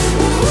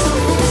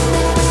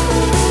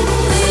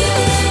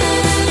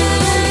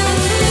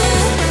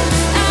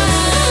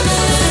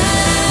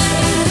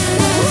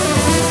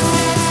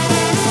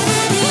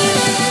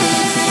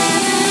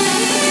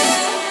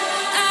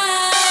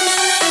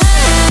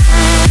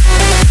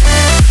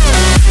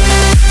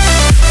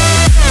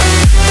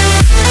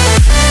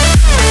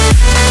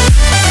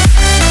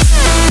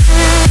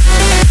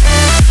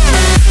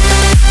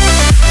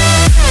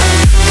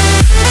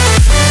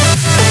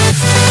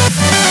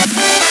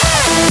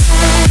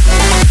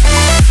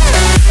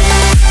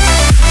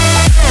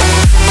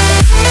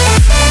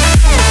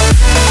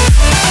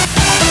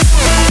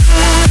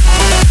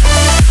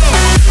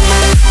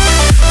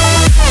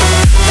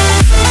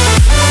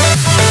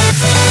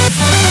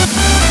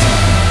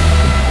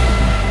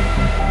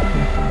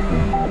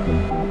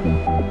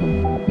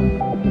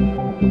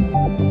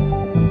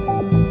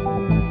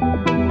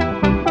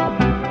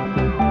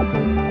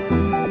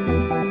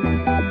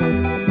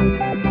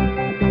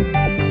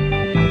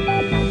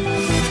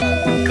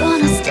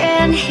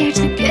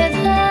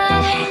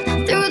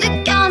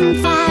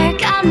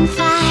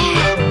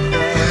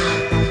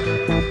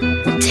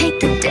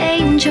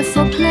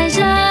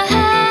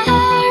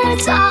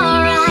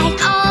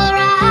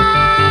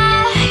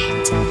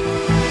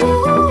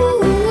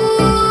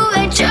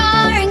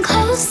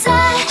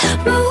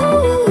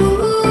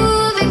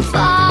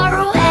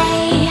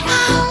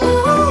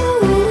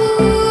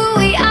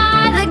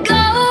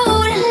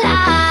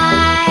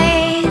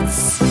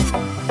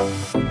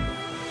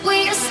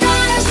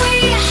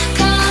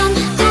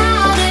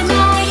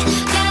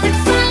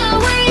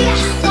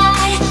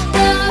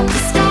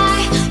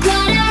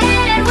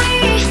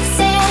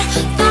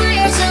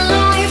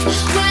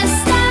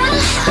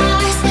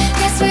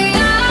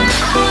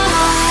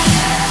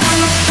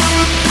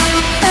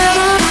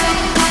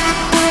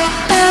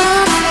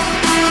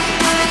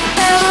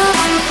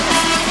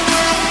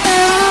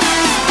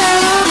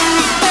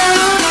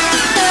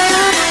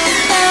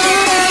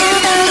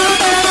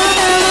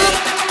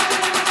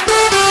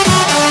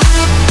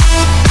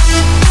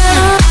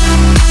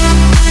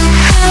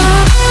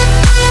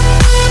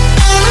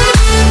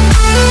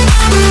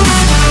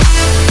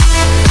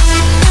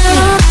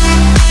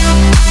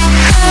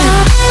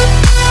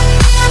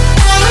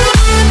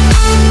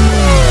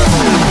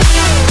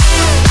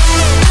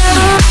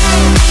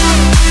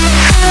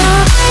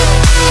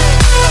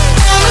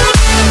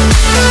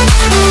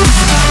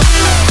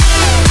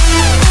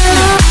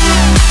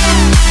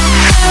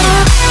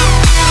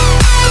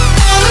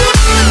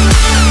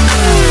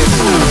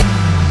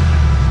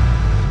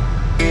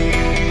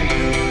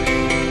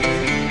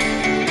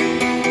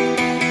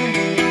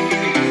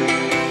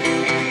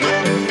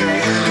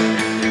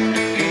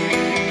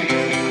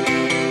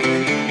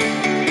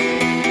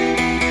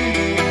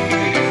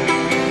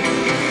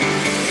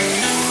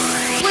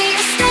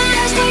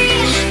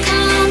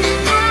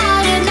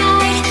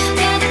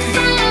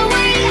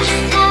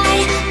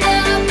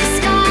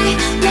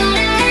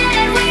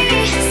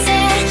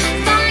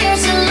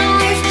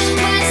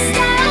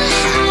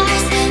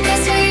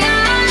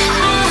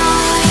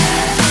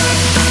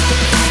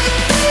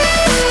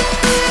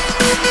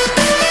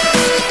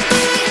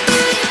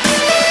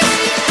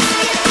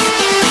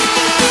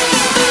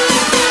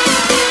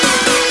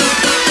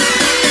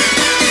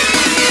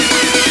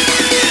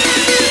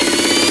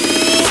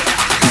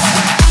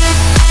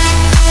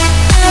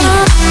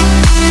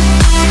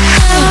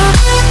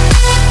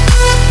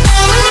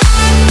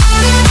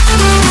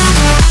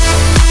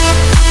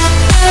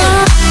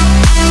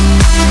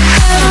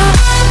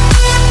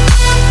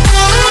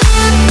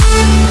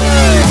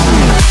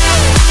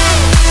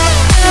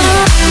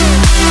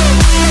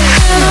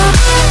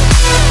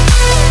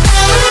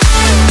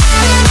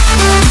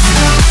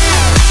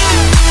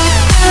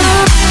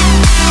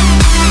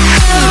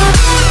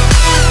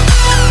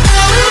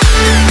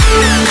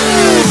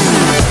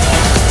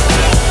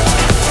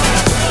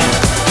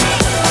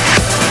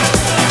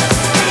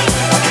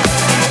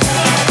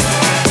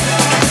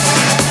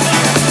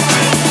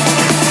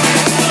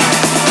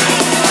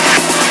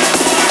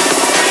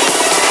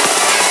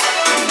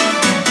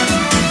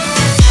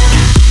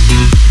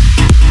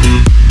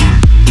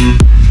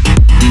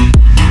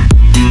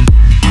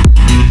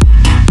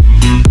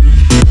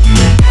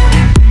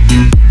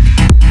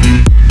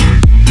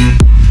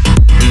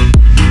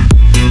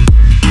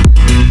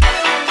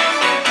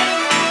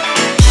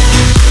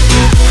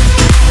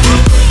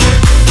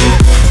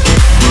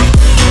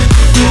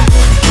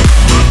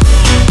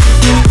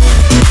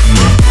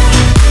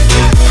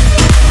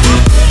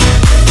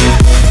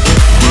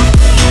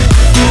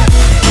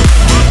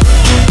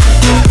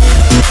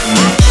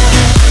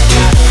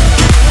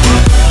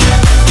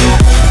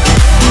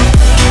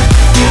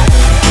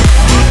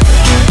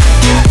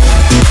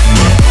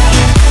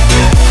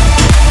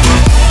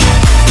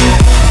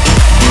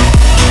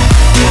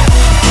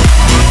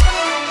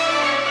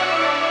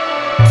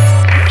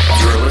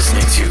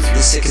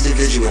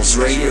 individuals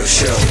radio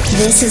show.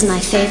 This is my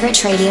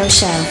favorite radio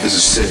show. This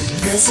is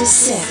sick. This is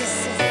sick.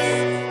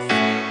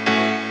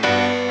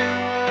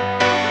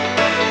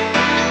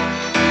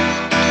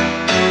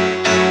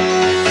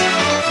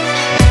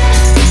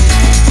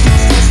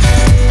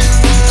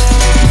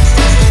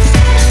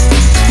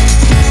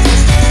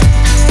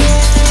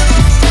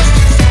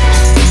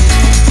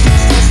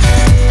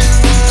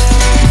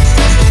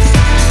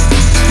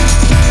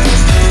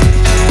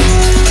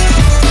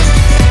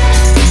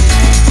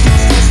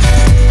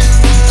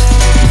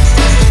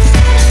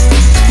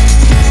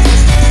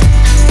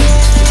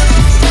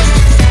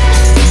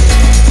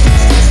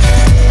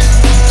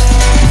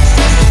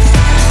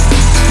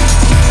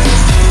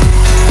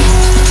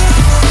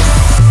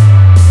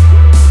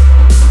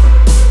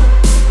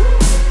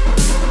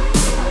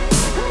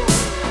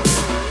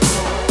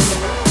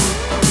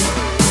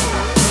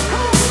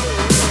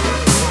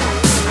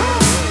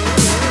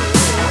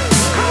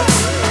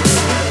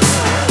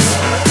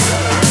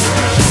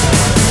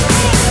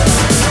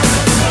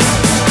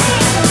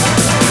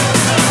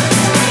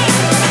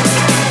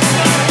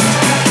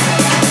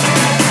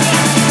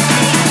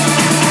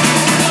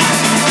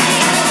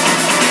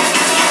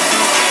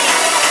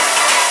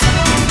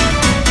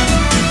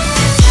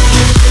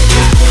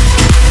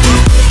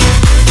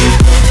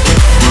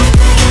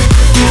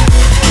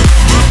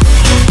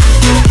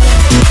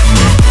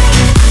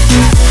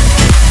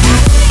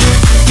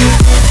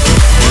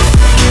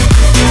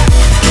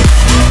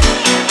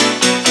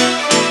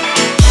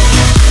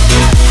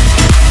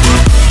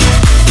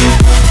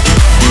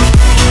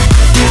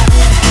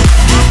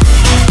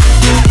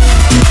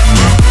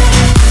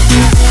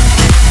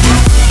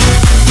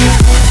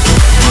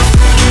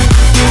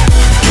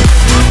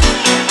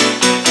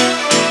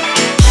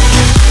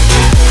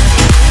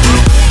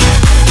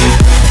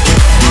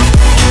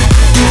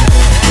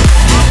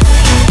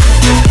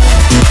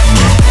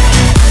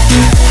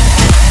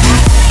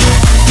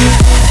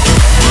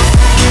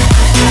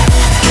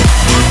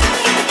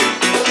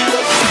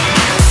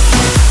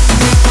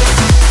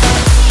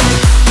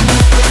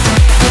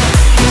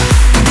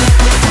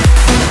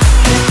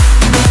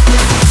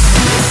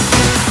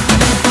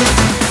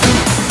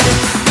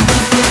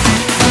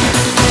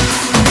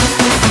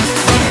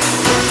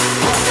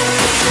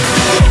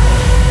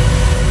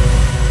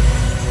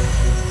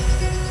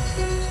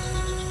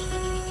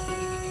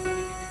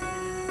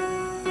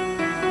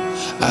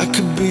 I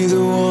could be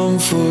the one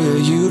for you,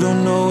 you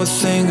don't know a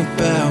thing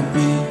about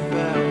me.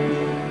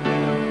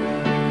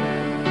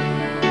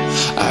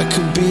 I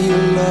could be your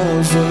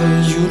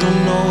lover, you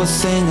don't know a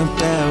thing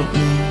about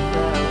me.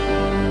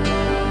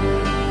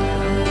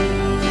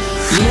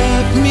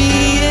 Let me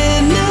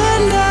in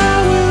and I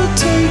will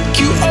take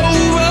you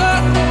over.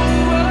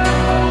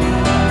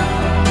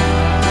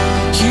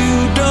 You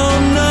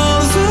don't know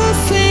the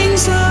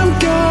things I'm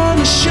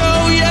gonna show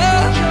you.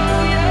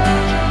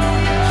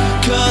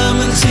 Come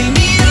and take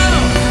me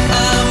out,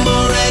 I'm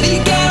already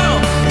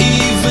gone.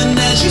 Even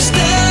as you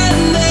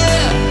stand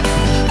there,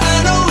 I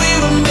know we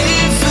were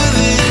made for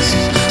this.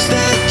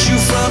 Statue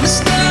from a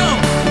stone,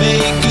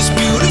 make us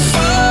beautiful.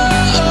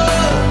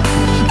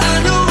 I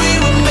know we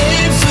were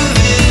made for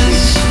this.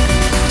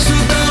 So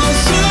don't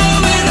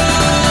throw it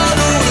all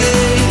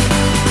away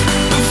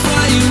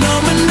before you know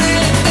my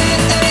name.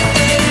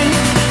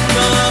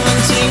 Come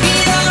and take me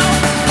out,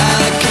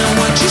 I can't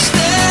watch you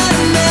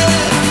stand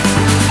there.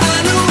 I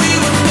know we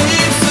were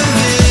made for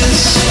this.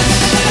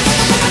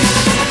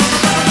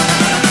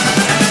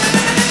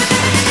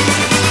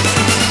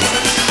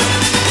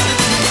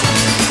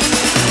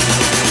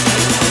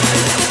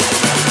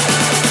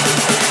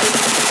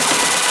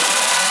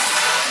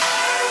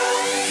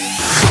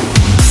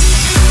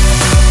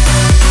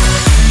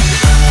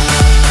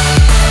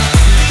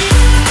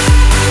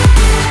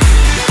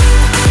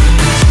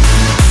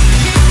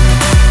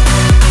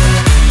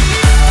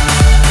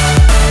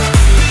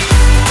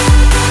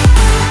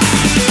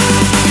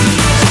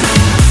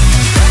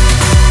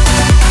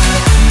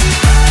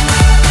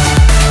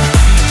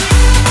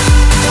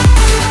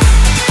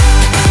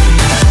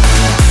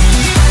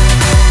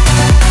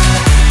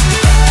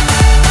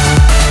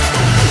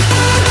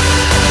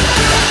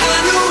 I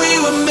know we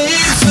were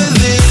made for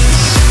this.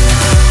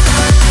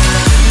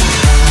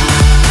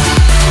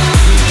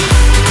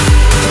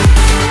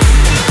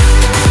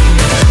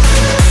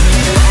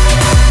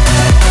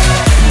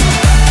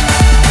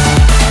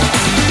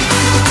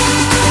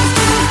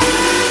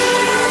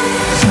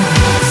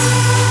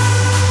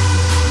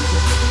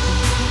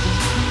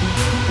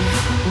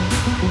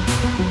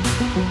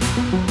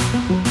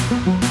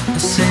 A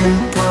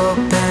simple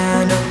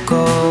band of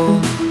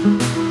gold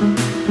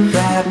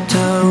wrapped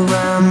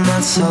around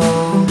my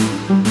soul.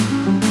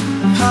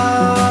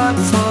 Hard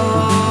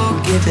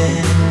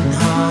forgiven,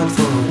 hard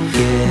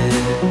forget.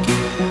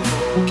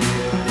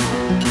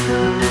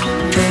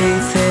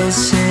 Faith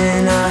is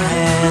in our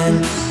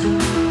hands,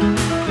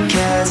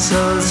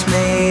 castles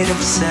made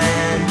of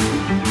sand.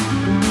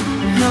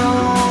 No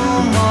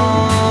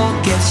more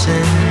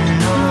guessing,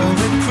 no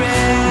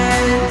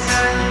regrets.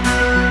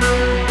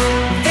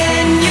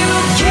 And you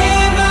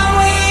came my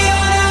way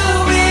on a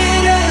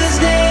winter's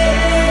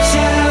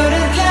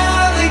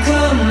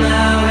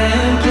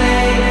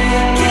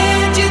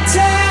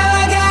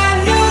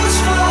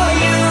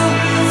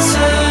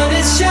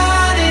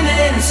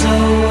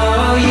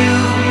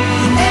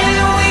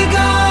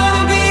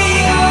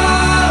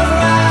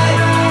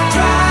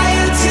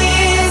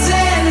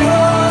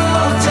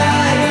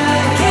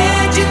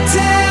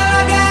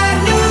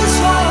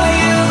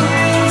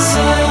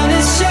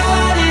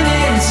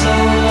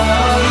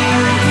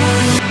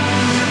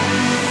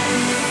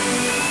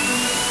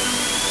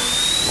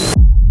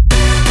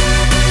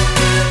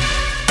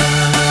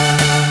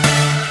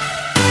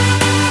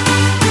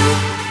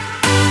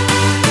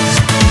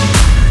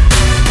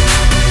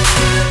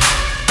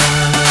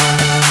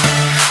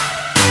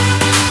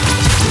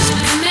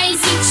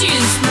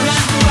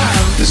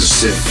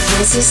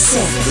This is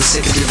Sick. The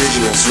Sick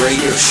Individuals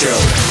Radio Show.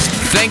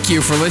 Thank you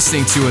for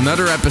listening to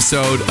another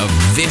episode of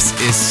This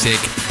Is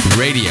Sick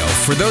Radio.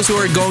 For those who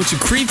are going to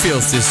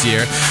Creamfields this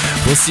year,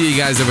 we'll see you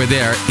guys over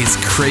there. It's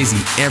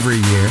crazy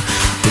every year.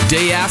 The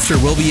day after,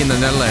 we'll be in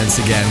the Netherlands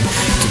again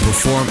to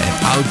perform at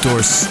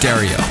Outdoor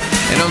Stereo.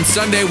 And on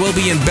Sunday, we'll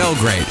be in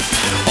Belgrade.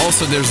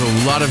 Also, there's a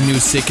lot of new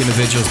Sick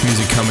Individuals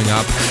music coming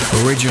up,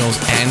 originals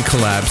and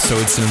collabs, so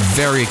it's a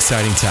very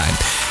exciting time.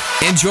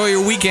 Enjoy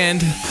your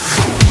weekend.